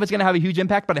 I don't know if it's going to have a huge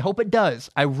impact, but I hope it does.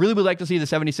 I really would like to see the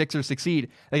 76ers succeed.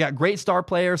 They got great star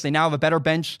players. They now have a better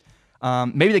bench.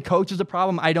 Maybe the coach is a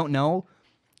problem. I don't know.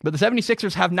 But the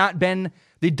 76ers have not been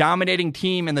the dominating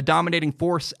team and the dominating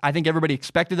force I think everybody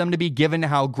expected them to be, given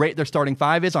how great their starting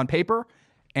five is on paper.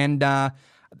 And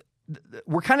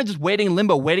we're kind of just waiting in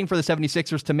limbo, waiting for the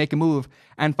 76ers to make a move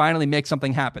and finally make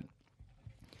something happen.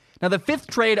 Now, the fifth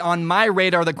trade on my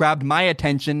radar that grabbed my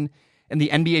attention in the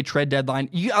NBA trade deadline,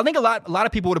 I think a lot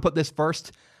of people would have put this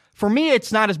first. For me,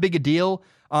 it's not as big a deal.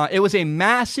 It was a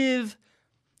massive,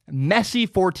 messy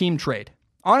 4-team trade.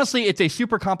 Honestly, it's a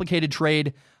super complicated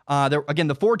trade. Again,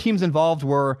 the 4 teams involved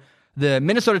were the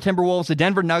Minnesota Timberwolves, the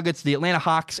Denver Nuggets, the Atlanta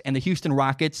Hawks, and the Houston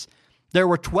Rockets. There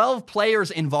were 12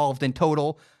 players involved in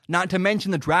total, not to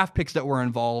mention the draft picks that were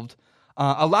involved.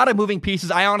 A lot of moving pieces.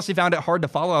 I honestly found it hard to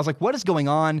follow. I was like, what is going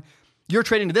on? You're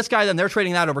trading to this guy, then they're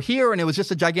trading that over here, and it was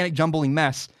just a gigantic jumbling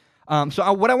mess. What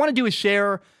I want to do is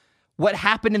share what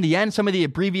happened in the end, some of the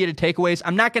abbreviated takeaways.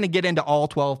 I'm not going to get into all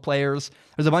 12 players.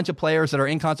 There's a bunch of players that are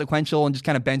inconsequential and just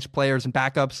kind of bench players and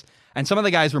backups, and some of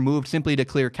the guys were moved simply to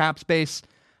clear cap space.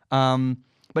 But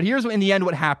here's in the end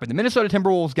what happened. The Minnesota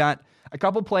Timberwolves got a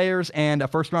couple players and a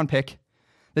first-round pick.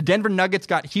 The Denver Nuggets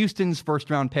got Houston's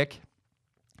first-round pick.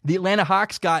 The Atlanta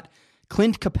Hawks got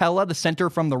Clint Capella, the center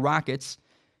from the Rockets.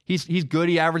 He's good.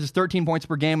 He averages 13 points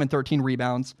per game and 13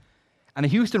 rebounds. And the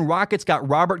Houston Rockets got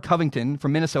Robert Covington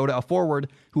from Minnesota, a forward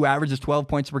who averages 12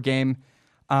 points per game.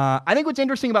 I think what's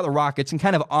interesting about the Rockets, and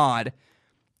kind of odd,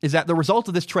 is that the result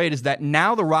of this trade is that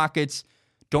now the Rockets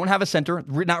don't have a center.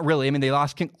 Not really. I mean, they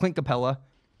lost Clint Capella.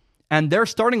 And their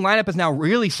starting lineup is now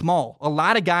really small. A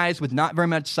lot of guys with not very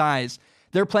much size.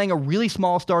 They're playing a really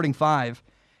small starting five.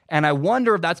 And I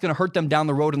wonder if that's going to hurt them down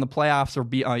the road in the playoffs or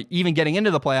be even getting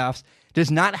into the playoffs. Does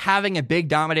not having a big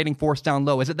dominating force down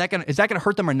low, is that going to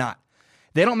hurt them or not?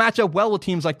 They don't match up well with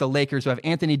teams like the Lakers who have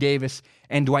Anthony Davis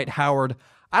and Dwight Howard.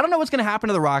 I don't know what's going to happen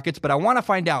to the Rockets, but I want to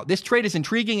find out. This trade is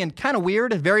intriguing and kind of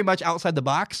weird, very much outside the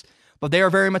box, but they are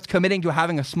very much committing to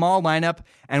having a small lineup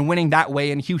and winning that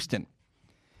way in Houston.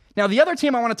 Now, the other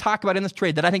team I want to talk about in this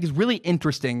trade that I think is really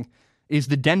interesting is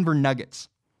the Denver Nuggets.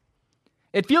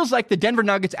 It feels like the Denver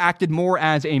Nuggets acted more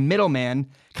as a middleman,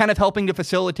 kind of helping to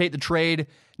facilitate the trade,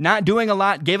 not doing a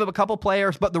lot, gave up a couple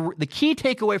players, but the key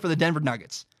takeaway for the Denver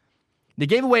Nuggets, they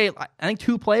gave away, I think,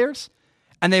 2 players,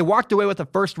 and they walked away with a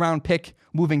first-round pick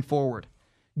moving forward.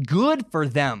 Good for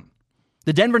them.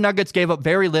 The Denver Nuggets gave up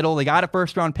very little. They got a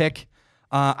first-round pick.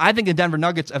 I think the Denver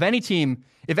Nuggets, if any team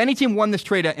won this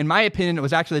trade, in my opinion, it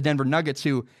was actually the Denver Nuggets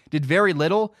who did very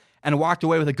little and walked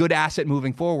away with a good asset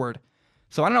moving forward.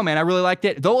 So I don't know, man. I really liked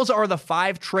it. Those are the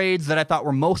 5 trades that I thought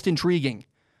were most intriguing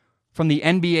from the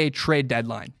NBA trade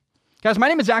deadline. Guys, my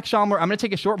name is Zach Schaumler. I'm going to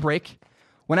take a short break.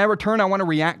 When I return, I want to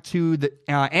react to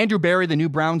Andrew Barry, the new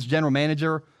Browns general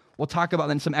manager. We'll talk about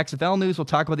then some XFL news. We'll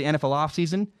talk about the NFL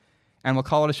offseason, and we'll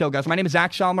call it a show, guys. My name is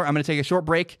Zach Schaumler. I'm going to take a short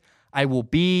break. I will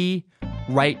be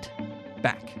right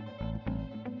back.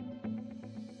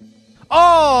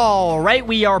 All right,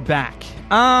 we are back.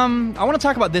 I want to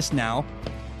talk about this now.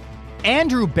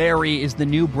 Andrew Barry is the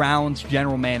new Browns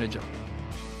general manager.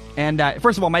 And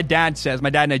first of all, my dad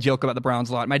and I joke about the Browns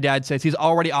a lot. My dad says he's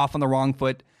already off on the wrong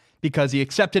foot because he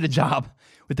accepted a job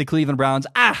with the Cleveland Browns.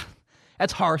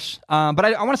 That's harsh. But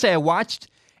I want to say I watched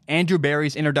Andrew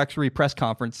Barry's introductory press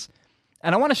conference,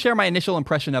 and I want to share my initial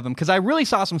impression of him because I really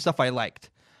saw some stuff I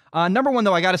liked. Number one,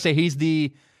 though, I got to say he's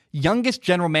the youngest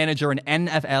general manager in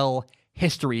NFL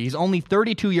history. He's only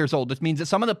 32 years old, which means that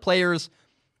some of the players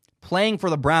playing for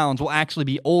the Browns will actually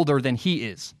be older than he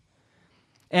is.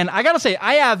 And I got to say,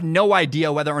 I have no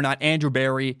idea whether or not Andrew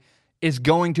Barry is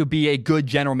going to be a good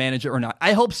general manager or not.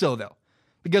 I hope so, though,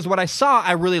 because what I saw,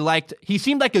 I really liked. He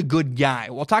seemed like a good guy.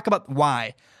 We'll talk about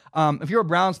why. If you're a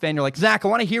Browns fan, you're like, Zach, I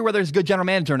want to hear whether he's a good general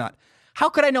manager or not. How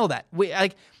could I know that?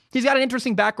 He's got an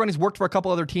interesting background. He's worked for a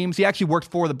couple other teams. He actually worked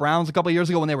for the Browns a couple of years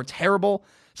ago when they were terrible,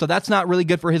 so that's not really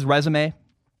good for his resume.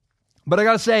 But I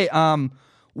got to say,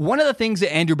 one of the things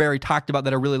that Andrew Berry talked about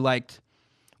that I really liked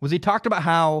was he talked about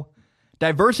how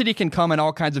diversity can come in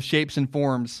all kinds of shapes and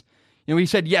forms. He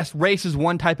said, yes, race is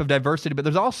one type of diversity, but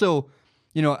there's also,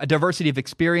 a diversity of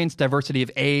experience, diversity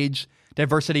of age,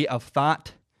 diversity of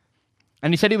thought.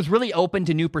 And he said he was really open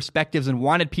to new perspectives and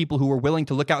wanted people who were willing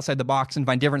to look outside the box and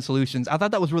find different solutions. I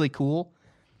thought that was really cool.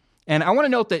 And I want to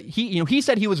note that he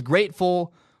said he was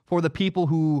grateful for the people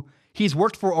who he's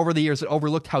worked for over the years that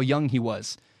overlooked how young he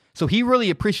was. So he really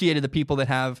appreciated the people that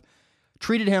have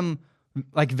treated him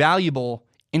like valuable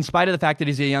in spite of the fact that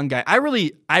he's a young guy. I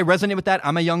resonate with that.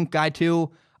 I'm a young guy too.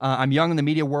 I'm young in the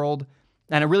media world,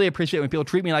 and I really appreciate when people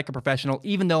treat me like a professional,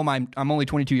 even though I'm only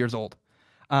 22 years old.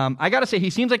 I got to say, he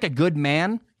seems like a good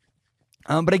man.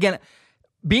 But again,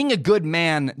 being a good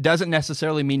man doesn't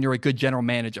necessarily mean you're a good general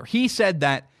manager. He said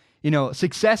that,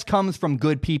 success comes from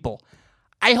good people.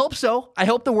 I hope so. I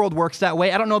hope the world works that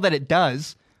way. I don't know that it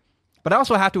does. But I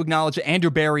also have to acknowledge that Andrew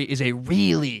Berry is a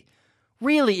really,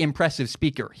 really impressive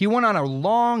speaker. He went on a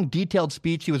long, detailed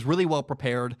speech. He was really well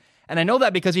prepared. And I know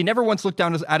that because he never once looked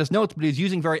down at his notes, but he was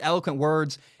using very eloquent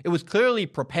words. It was clearly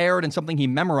prepared and something he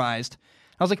memorized.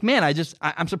 I was like, man,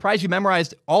 I'm surprised you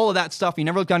memorized all of that stuff. You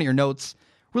never looked down at your notes.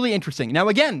 Really interesting. Now,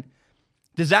 again,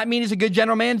 does that mean he's a good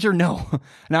general manager? No,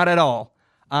 not at all.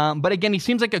 But again, he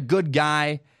seems like a good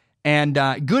guy, and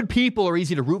good people are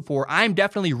easy to root for. I'm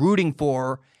definitely rooting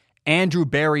for Andrew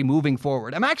Berry moving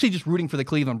forward. I'm actually just rooting for the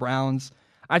Cleveland Browns.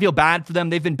 I feel bad for them.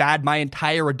 They've been bad my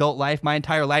entire adult life, my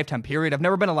entire lifetime period. I've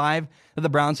never been alive that the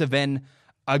Browns have been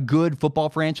a good football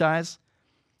franchise.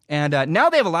 And now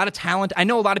they have a lot of talent. I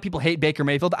know a lot of people hate Baker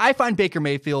Mayfield. I find Baker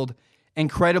Mayfield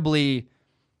incredibly,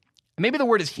 maybe the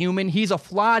word is human. He's a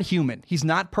flawed human. He's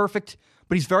not perfect,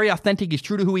 but he's very authentic. He's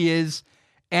true to who he is.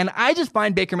 And I just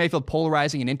find Baker Mayfield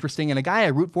polarizing and interesting and a guy I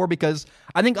root for because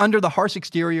I think under the harsh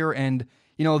exterior and,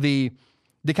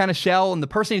 the kind of shell and the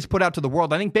person he's put out to the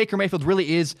world, I think Baker Mayfield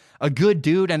really is a good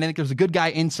dude, and I think there's a good guy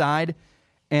inside.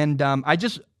 And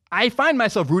I find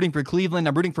myself rooting for Cleveland.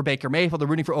 I'm rooting for Baker Mayfield. I'm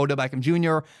rooting for Odell Beckham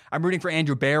Jr. I'm rooting for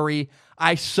Andrew Berry.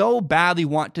 I so badly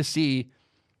want to see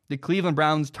the Cleveland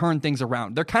Browns turn things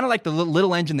around. They're kind of like the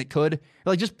little engine that could. They're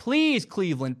like, just please,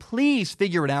 Cleveland, please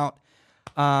figure it out.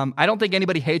 I don't think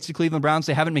anybody hates the Cleveland Browns.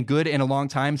 They haven't been good in a long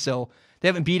time, so they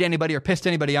haven't beat anybody or pissed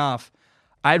anybody off.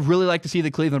 I'd really like to see the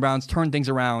Cleveland Browns turn things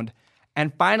around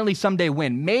and finally someday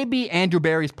win. Maybe Andrew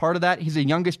Berry's part of that. He's the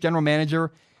youngest general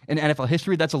manager in NFL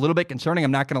history. That's a little bit concerning, I'm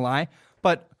not going to lie.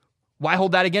 But why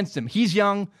hold that against him? He's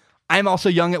young. I'm also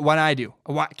young at what I do.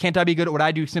 Why can't I be good at what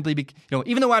I do simply because,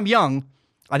 even though I'm young,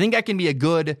 I think I can be a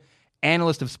good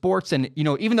analyst of sports. And,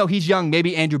 even though he's young,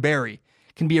 maybe Andrew Berry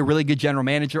can be a really good general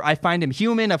manager. I find him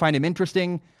human. I find him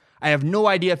interesting. I have no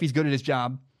idea if he's good at his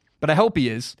job, but I hope he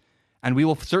is. And we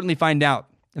will certainly find out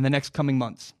in the next coming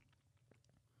months.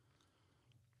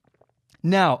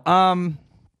 Now,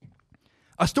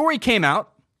 a story came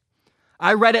out.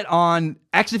 I read it on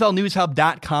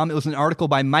XFLNewsHub.com. It was an article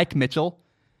by Mike Mitchell.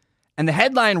 And the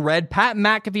headline read, Pat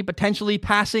McAfee potentially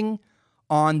passing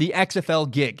on the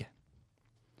XFL gig.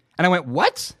 And I went,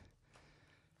 what?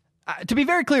 To be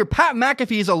very clear, Pat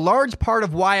McAfee is a large part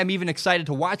of why I'm even excited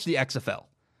to watch the XFL.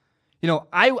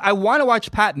 I want to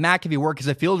watch Pat McAfee work as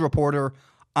a field reporter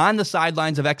on the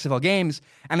sidelines of XFL games.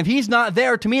 And if he's not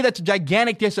there, to me, that's a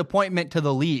gigantic disappointment to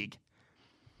the league.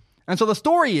 And so the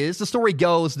story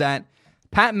goes that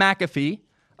Pat McAfee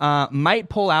might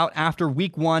pull out after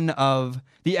week 1 of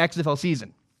the XFL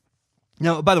season.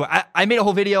 Now, by the way, I made a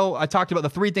whole video. I talked about the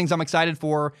 3 things I'm excited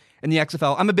for in the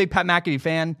XFL. I'm a big Pat McAfee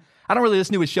fan. I don't really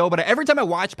listen to his show, but every time I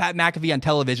watch Pat McAfee on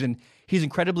television, he's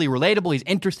incredibly relatable. He's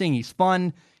interesting. He's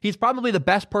fun. He's probably the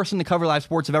best person to cover live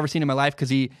sports I've ever seen in my life because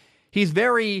he's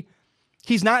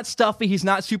not stuffy. He's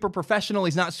not super professional.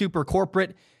 He's not super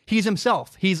corporate. He's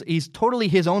himself. He's totally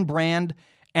his own brand,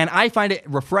 and I find it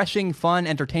refreshing, fun,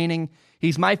 entertaining.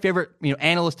 He's my favorite,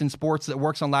 analyst in sports that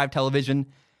works on live television.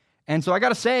 And so I got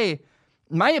to say,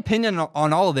 my opinion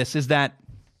on all of this is that,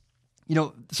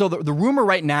 so the rumor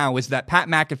right now is that Pat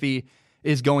McAfee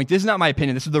is going, this is not my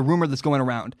opinion, this is the rumor that's going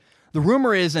around. The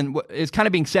rumor is, and what is kind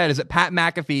of being said, is that Pat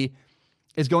McAfee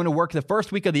is going to work the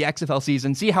first week of the XFL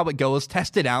season, see how it goes,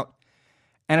 test it out.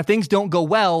 And if things don't go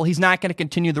well, he's not going to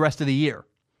continue the rest of the year.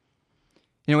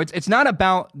 It's not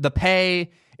about the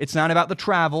pay. It's not about the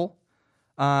travel.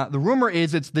 The rumor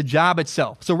is it's the job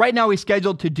itself. So right now he's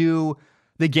scheduled to do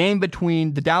the game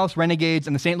between the Dallas Renegades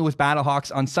and the St. Louis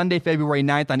Battlehawks on Sunday, February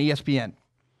 9th on ESPN.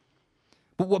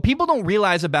 But what people don't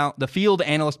realize about the field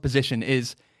analyst position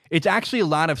is it's actually a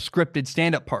lot of scripted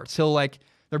stand-up parts.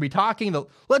 They'll be talking,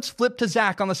 let's flip to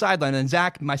Zach on the sideline, and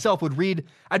Zach, myself,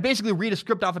 I'd basically read a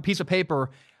script off a piece of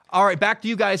paper All right, back to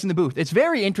you guys in the booth. It's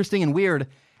very interesting and weird,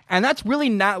 and that's really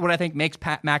not what I think makes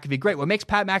Pat McAfee great. What makes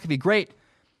Pat McAfee great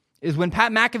is when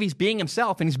Pat McAfee's being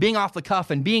himself and he's being off the cuff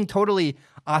and being totally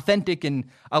authentic and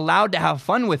allowed to have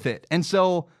fun with it. And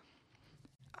so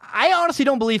I honestly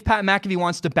don't believe Pat McAfee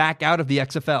wants to back out of the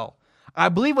XFL. I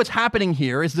believe what's happening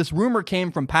here is this rumor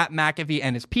came from Pat McAfee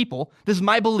and his people. This is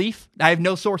my belief. I have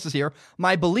no sources here.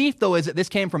 My belief, though, is that this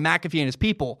came from McAfee and his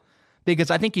people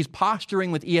because I think he's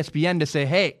posturing with ESPN to say,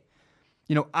 hey,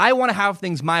 I want to have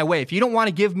things my way. If you don't want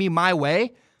to give me my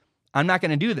way, I'm not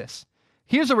going to do this.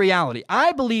 Here's the reality.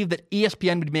 I believe that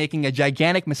ESPN would be making a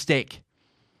gigantic mistake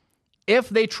if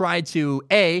they tried to,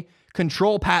 A,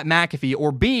 control Pat McAfee,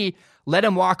 or B, let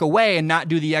him walk away and not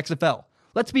do the XFL.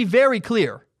 Let's be very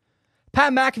clear.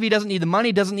 Pat McAfee doesn't need the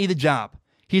money, doesn't need the job.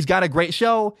 He's got a great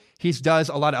show. He does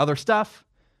a lot of other stuff.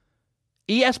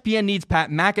 ESPN needs Pat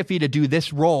McAfee to do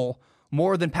this role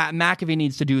more than Pat McAfee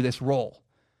needs to do this role.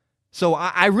 So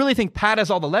I really think Pat has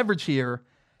all the leverage here,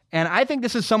 and I think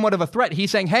this is somewhat of a threat.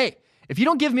 He's saying, hey, if you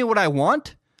don't give me what I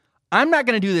want, I'm not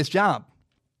going to do this job.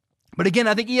 But again,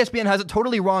 I think ESPN has it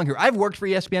totally wrong here. I've worked for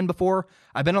ESPN before.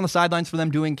 I've been on the sidelines for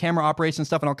them doing camera operations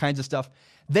stuff and all kinds of stuff.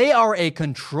 They are a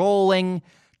controlling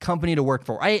company to work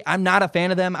for. I'm not a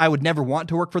fan of them. I would never want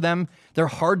to work for them. They're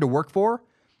hard to work for.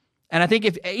 And I think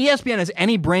if ESPN has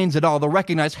any brains at all, they'll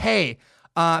recognize, hey,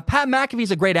 Pat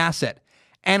McAfee's a great asset.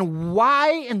 And why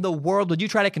in the world would you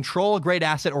try to control a great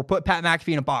asset or put Pat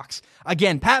McAfee in a box?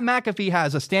 Again, Pat McAfee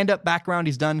has a stand-up background.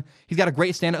 He's got a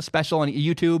great stand-up special on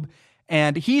YouTube,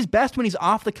 and he's best when he's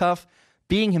off the cuff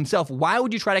being himself. Why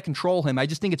would you try to control him? I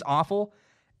just think it's awful.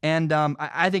 And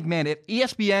I think, man, if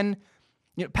ESPN,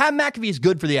 Pat McAfee is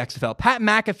good for the XFL. Pat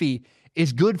McAfee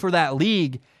is good for that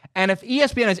league. And if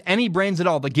ESPN has any brains at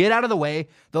all, they'll get out of the way.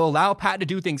 They'll allow Pat to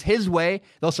do things his way.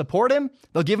 They'll support him.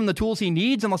 They'll give him the tools he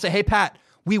needs, and they'll say, hey, Pat,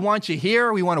 we want you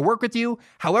here. We want to work with you.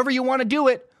 However you want to do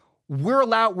it, we're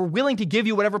willing to give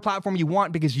you whatever platform you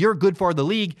want because you're good for the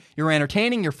league. You're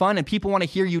entertaining, you're fun, and people want to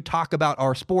hear you talk about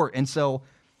our sport. And so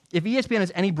if ESPN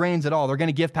has any brains at all, they're going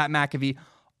to give Pat McAfee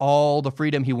all the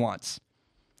freedom he wants.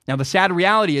 Now, the sad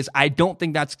reality is I don't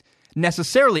think that's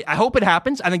necessarily, I hope it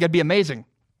happens. I think that'd be amazing.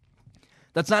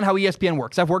 That's not how ESPN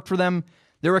works. I've worked for them.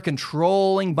 They're a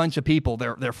controlling bunch of people.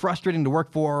 They're frustrating to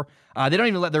work for. They don't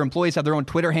even let their employees have their own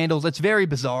Twitter handles. It's very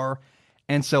bizarre.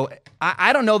 And so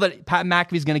I don't know that Pat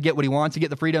McAfee's going to get what he wants, to get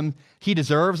the freedom he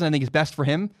deserves, and I think it's best for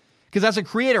him. Because as a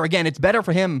creator, again, it's better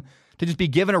for him to just be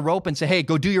given a rope and say, hey,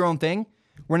 go do your own thing.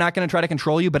 We're not going to try to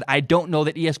control you, but I don't know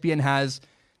that ESPN has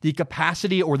the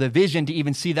capacity or the vision to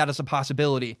even see that as a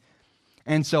possibility.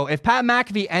 And so if Pat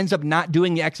McAfee ends up not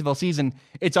doing the XFL season,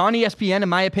 it's on ESPN, in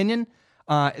my opinion.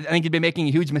 I think he'd be making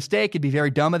a huge mistake. It'd be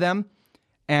very dumb of them.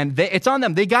 And it's on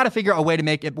them. They got to figure out a way to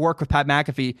make it work with Pat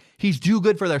McAfee. He's too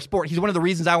good for their sport. He's one of the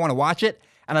reasons I want to watch it.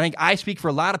 And I think I speak for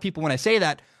a lot of people when I say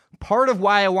that. Part of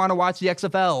why I want to watch the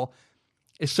XFL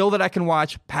is so that I can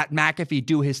watch Pat McAfee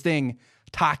do his thing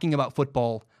talking about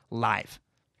football live.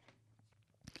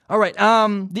 All right,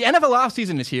 the NFL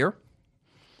offseason is here.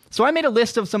 So I made a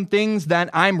list of some things that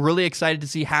I'm really excited to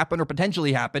see happen or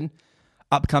potentially happen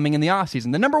upcoming in the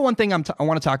offseason. The number one thing I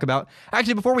want to talk about,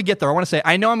 actually, before we get there, I want to say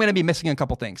I know I'm going to be missing a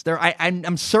couple things.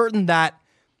 I'm certain that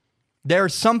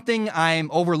there's something I'm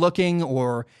overlooking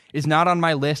or is not on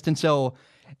my list. And so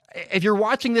if you're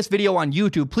watching this video on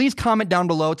YouTube, please comment down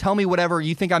below. Tell me whatever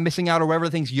you think I'm missing out or whatever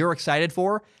things you're excited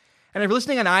for. And if you're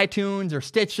listening on iTunes or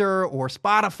Stitcher or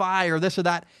Spotify or this or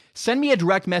that, send me a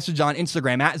direct message on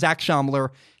Instagram at Zach Schaumler.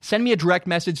 Send me a direct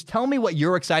message. Tell me what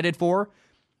you're excited for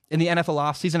in the NFL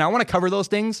offseason. I want to cover those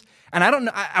things. And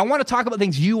I want to talk about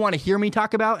things you want to hear me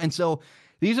talk about. And so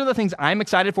these are the things I'm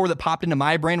excited for that popped into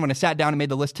my brain when I sat down and made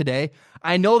the list today.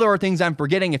 I know there are things I'm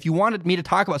forgetting. If you wanted me to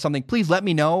talk about something, please let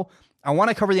me know. I want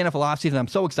to cover the NFL offseason. I'm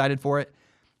so excited for it.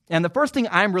 And the first thing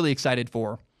I'm really excited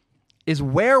for is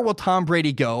where will Tom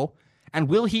Brady go? And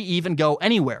will he even go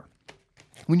anywhere?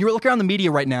 When you look around the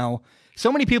media right now, so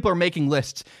many people are making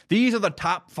lists. These are the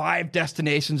top 5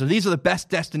 destinations, or these are the best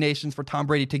destinations for Tom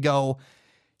Brady to go.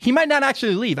 He might not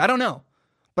actually leave. I don't know.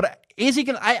 But is he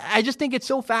going to? I just think it's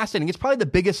so fascinating. It's probably the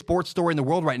biggest sports story in the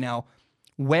world right now.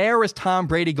 Where is Tom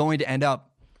Brady going to end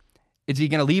up? Is he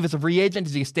going to leave as a free agent?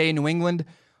 Is he going to stay in New England?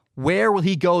 Where will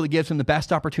he go that gives him the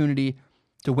best opportunity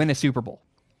to win a Super Bowl?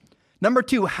 Number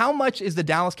 2, how much is the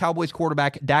Dallas Cowboys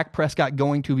quarterback Dak Prescott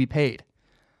going to be paid?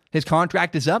 His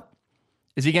contract is up.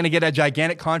 Is he going to get a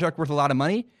gigantic contract worth a lot of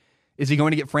money? Is he going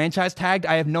to get franchise tagged?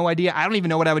 I have no idea. I don't even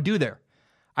know what I would do there.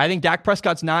 I think Dak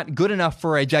Prescott's not good enough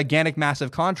for a gigantic, massive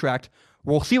contract.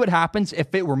 We'll see what happens.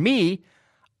 If it were me,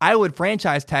 I would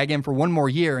franchise tag him for one more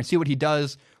year and see what he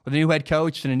does with a new head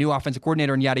coach and a new offensive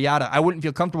coordinator and yada, yada, I wouldn't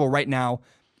feel comfortable right now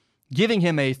giving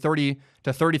him a $30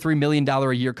 to $33 million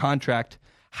a year contract.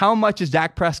 How much is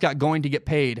Dak Prescott going to get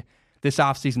paid this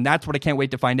offseason? That's what I can't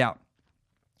wait to find out.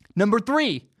 Number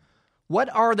 3,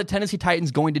 what are the Tennessee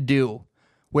Titans going to do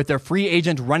with their free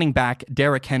agent running back,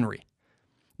 Derrick Henry?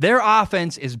 Their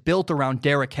offense is built around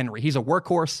Derrick Henry. He's a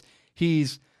workhorse. He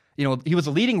was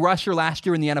a leading rusher last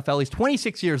year in the NFL. He's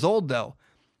 26 years old, though.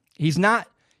 He's not,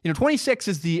 26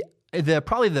 is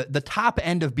probably the top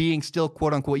end of being still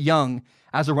quote unquote young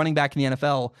as a running back in the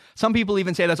NFL. Some people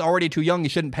even say that's already too young. You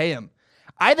shouldn't pay him.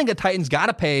 I think the Titans got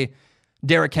to pay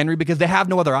Derrick Henry because they have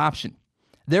no other option.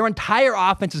 Their entire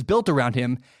offense is built around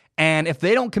him. And if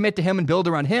they don't commit to him and build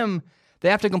around him, they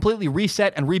have to completely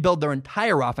reset and rebuild their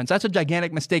entire offense. That's a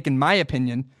gigantic mistake in my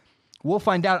opinion. We'll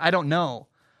find out. I don't know.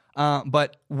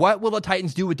 But what will the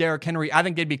Titans do with Derrick Henry? I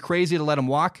think they'd be crazy to let him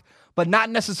walk, but not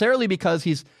necessarily because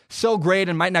he's so great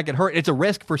and might not get hurt. It's a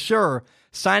risk for sure,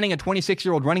 signing a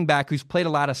 26-year-old running back who's played a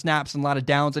lot of snaps and a lot of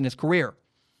downs in his career.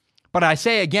 But I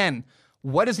say again,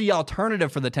 what is the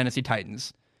alternative for the Tennessee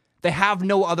Titans? They have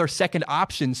no other second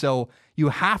option, so you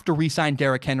have to re-sign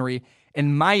Derrick Henry,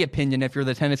 in my opinion, if you're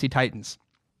the Tennessee Titans.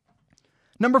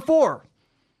 Number 4,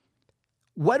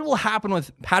 what will happen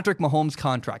with Patrick Mahomes'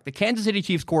 contract? The Kansas City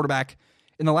Chiefs quarterback,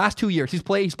 in the last 2 years, he's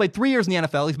played 3 years in the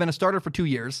NFL. He's been a starter for 2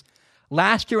 years.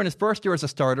 Last year, in his first year as a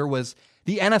starter, was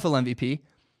the NFL MVP.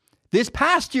 This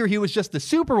past year, he was just the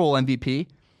Super Bowl MVP.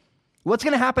 What's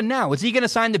going to happen now? Is he going to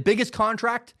sign the biggest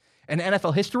contract in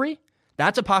NFL history?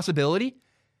 That's a possibility.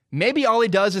 Maybe all he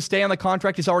does is stay on the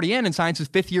contract he's already in and signs his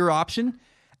 5th-year option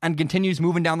and continues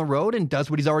moving down the road and does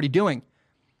what he's already doing.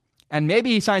 And maybe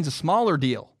he signs a smaller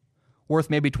deal worth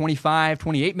maybe $25,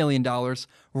 $28 million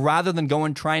rather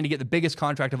than trying to get the biggest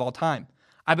contract of all time.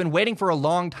 I've been waiting for a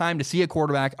long time to see a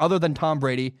quarterback other than Tom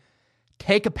Brady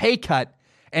take a pay cut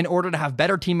in order to have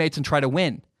better teammates and try to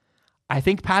win. I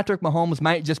think Patrick Mahomes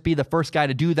might just be the first guy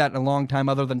to do that in a long time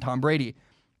other than Tom Brady.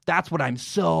 That's what I'm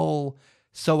so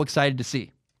excited to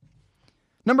see.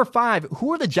 Number 5,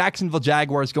 who are the Jacksonville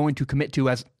Jaguars going to commit to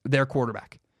as their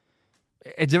quarterback?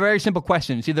 It's a very simple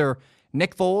question. It's either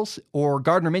Nick Foles or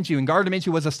Gardner Minshew, and Gardner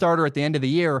Minshew was a starter at the end of the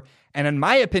year, and in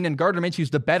my opinion, Gardner Minshew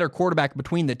is the better quarterback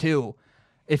between the two.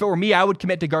 If it were me, I would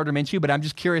commit to Gardner Minshew, but I'm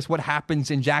just curious what happens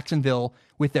in Jacksonville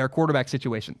with their quarterback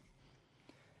situation.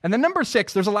 And then number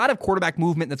 6, there's a lot of quarterback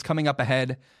movement that's coming up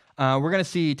ahead. We're going to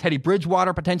see Teddy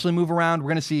Bridgewater potentially move around. We're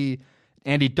going to see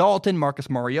Andy Dalton,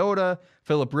 Marcus Mariota,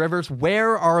 Phillip Rivers.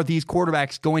 Where are these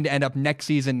quarterbacks going to end up next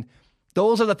season?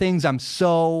 Those are the things I'm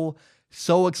so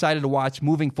excited to watch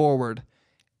moving forward,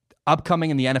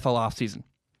 upcoming in the NFL offseason.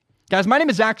 Guys, my name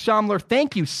is Zach Schaumler.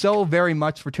 Thank you so very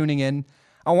much for tuning in.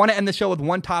 I want to end the show with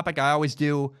one topic I always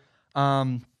do.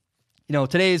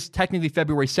 Today is technically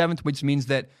February 7th, which means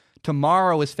that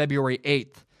tomorrow is February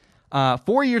 8th.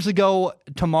 4 years ago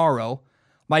tomorrow,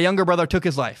 my younger brother took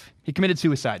his life. He committed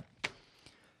suicide.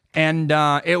 And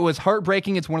it was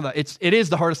heartbreaking. It is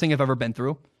the hardest thing I've ever been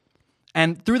through.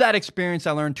 And through that experience,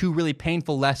 I learned 2 really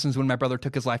painful lessons when my brother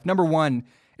took his life. Number 1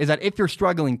 is that if you're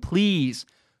struggling, please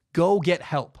go get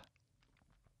help.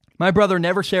 My brother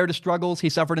never shared his struggles. He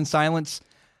suffered in silence.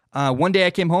 One day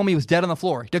I came home, he was dead on the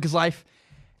floor. He took his life,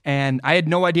 and I had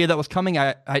no idea that was coming.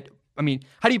 I mean,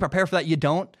 how do you prepare for that? You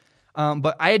don't.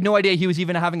 But I had no idea he was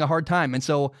even having a hard time. And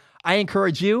so I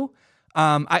encourage you.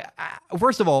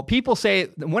 First of all, people say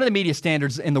one of the media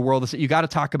standards in the world is that you got to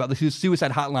talk about the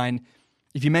suicide hotline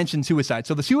if you mention suicide.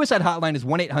 So the suicide hotline is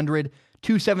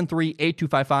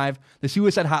 1-800-273-8255. The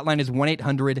suicide hotline is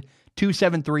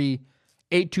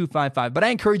 1-800-273-8255. But I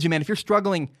encourage you, man, if you're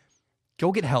struggling,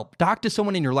 go get help. Talk to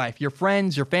someone in your life, your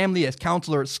friends, your family, as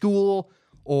counselor at school,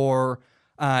 or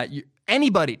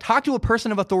anybody. Talk to a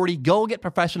person of authority. Go get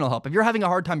professional help. If you're having a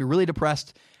hard time, you're really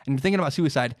depressed, and you're thinking about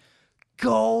suicide,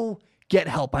 go get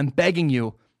help. I'm begging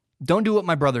you. Don't do what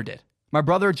my brother did. My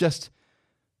brother just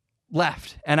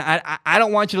left, and I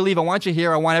don't want you to leave. I want you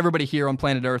here. I want everybody here on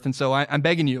planet Earth, and so I'm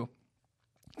begging you.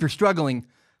 If you're struggling,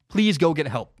 please go get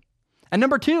help. And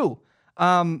number 2,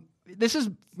 this is,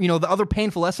 the other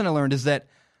painful lesson I learned is that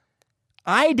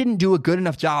I didn't do a good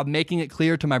enough job making it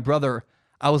clear to my brother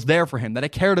I was there for him, that I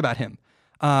cared about him.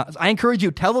 I encourage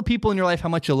you, tell the people in your life how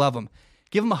much you love them.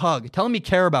 Give them a hug. Tell them you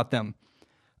care about them.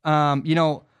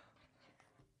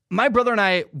 My brother and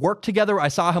I worked together. I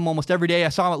saw him almost every day. I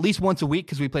saw him at least once a week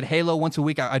because we played Halo once a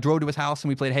week. I drove to his house and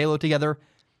we played Halo together.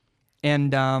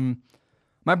 And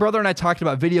my brother and I talked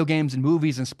about video games and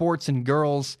movies and sports and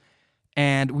girls,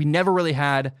 and we never really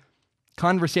had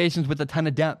conversations with a ton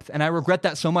of depth. And I regret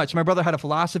that so much. My brother had a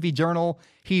philosophy journal.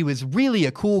 He was really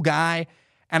a cool guy,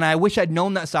 and I wish I'd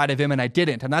known that side of him, and I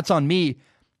didn't. And that's on me.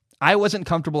 I wasn't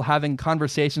comfortable having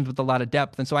conversations with a lot of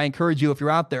depth. And so I encourage you, if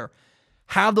you're out there,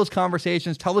 have those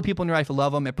conversations, tell the people in your life you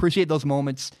love them, appreciate those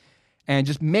moments, and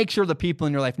just make sure the people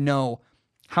in your life know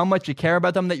how much you care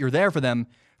about them, that you're there for them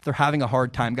if they're having a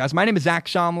hard time. Guys, my name is Zach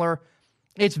Schaumler.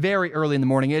 It's very early in the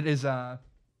morning. It's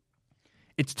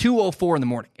 2:04 in the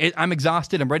morning. I'm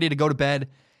exhausted. I'm ready to go to bed.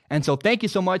 And so thank you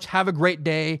so much. Have a great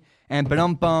day. And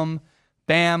ba-dum-bum,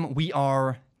 bam, we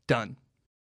are done.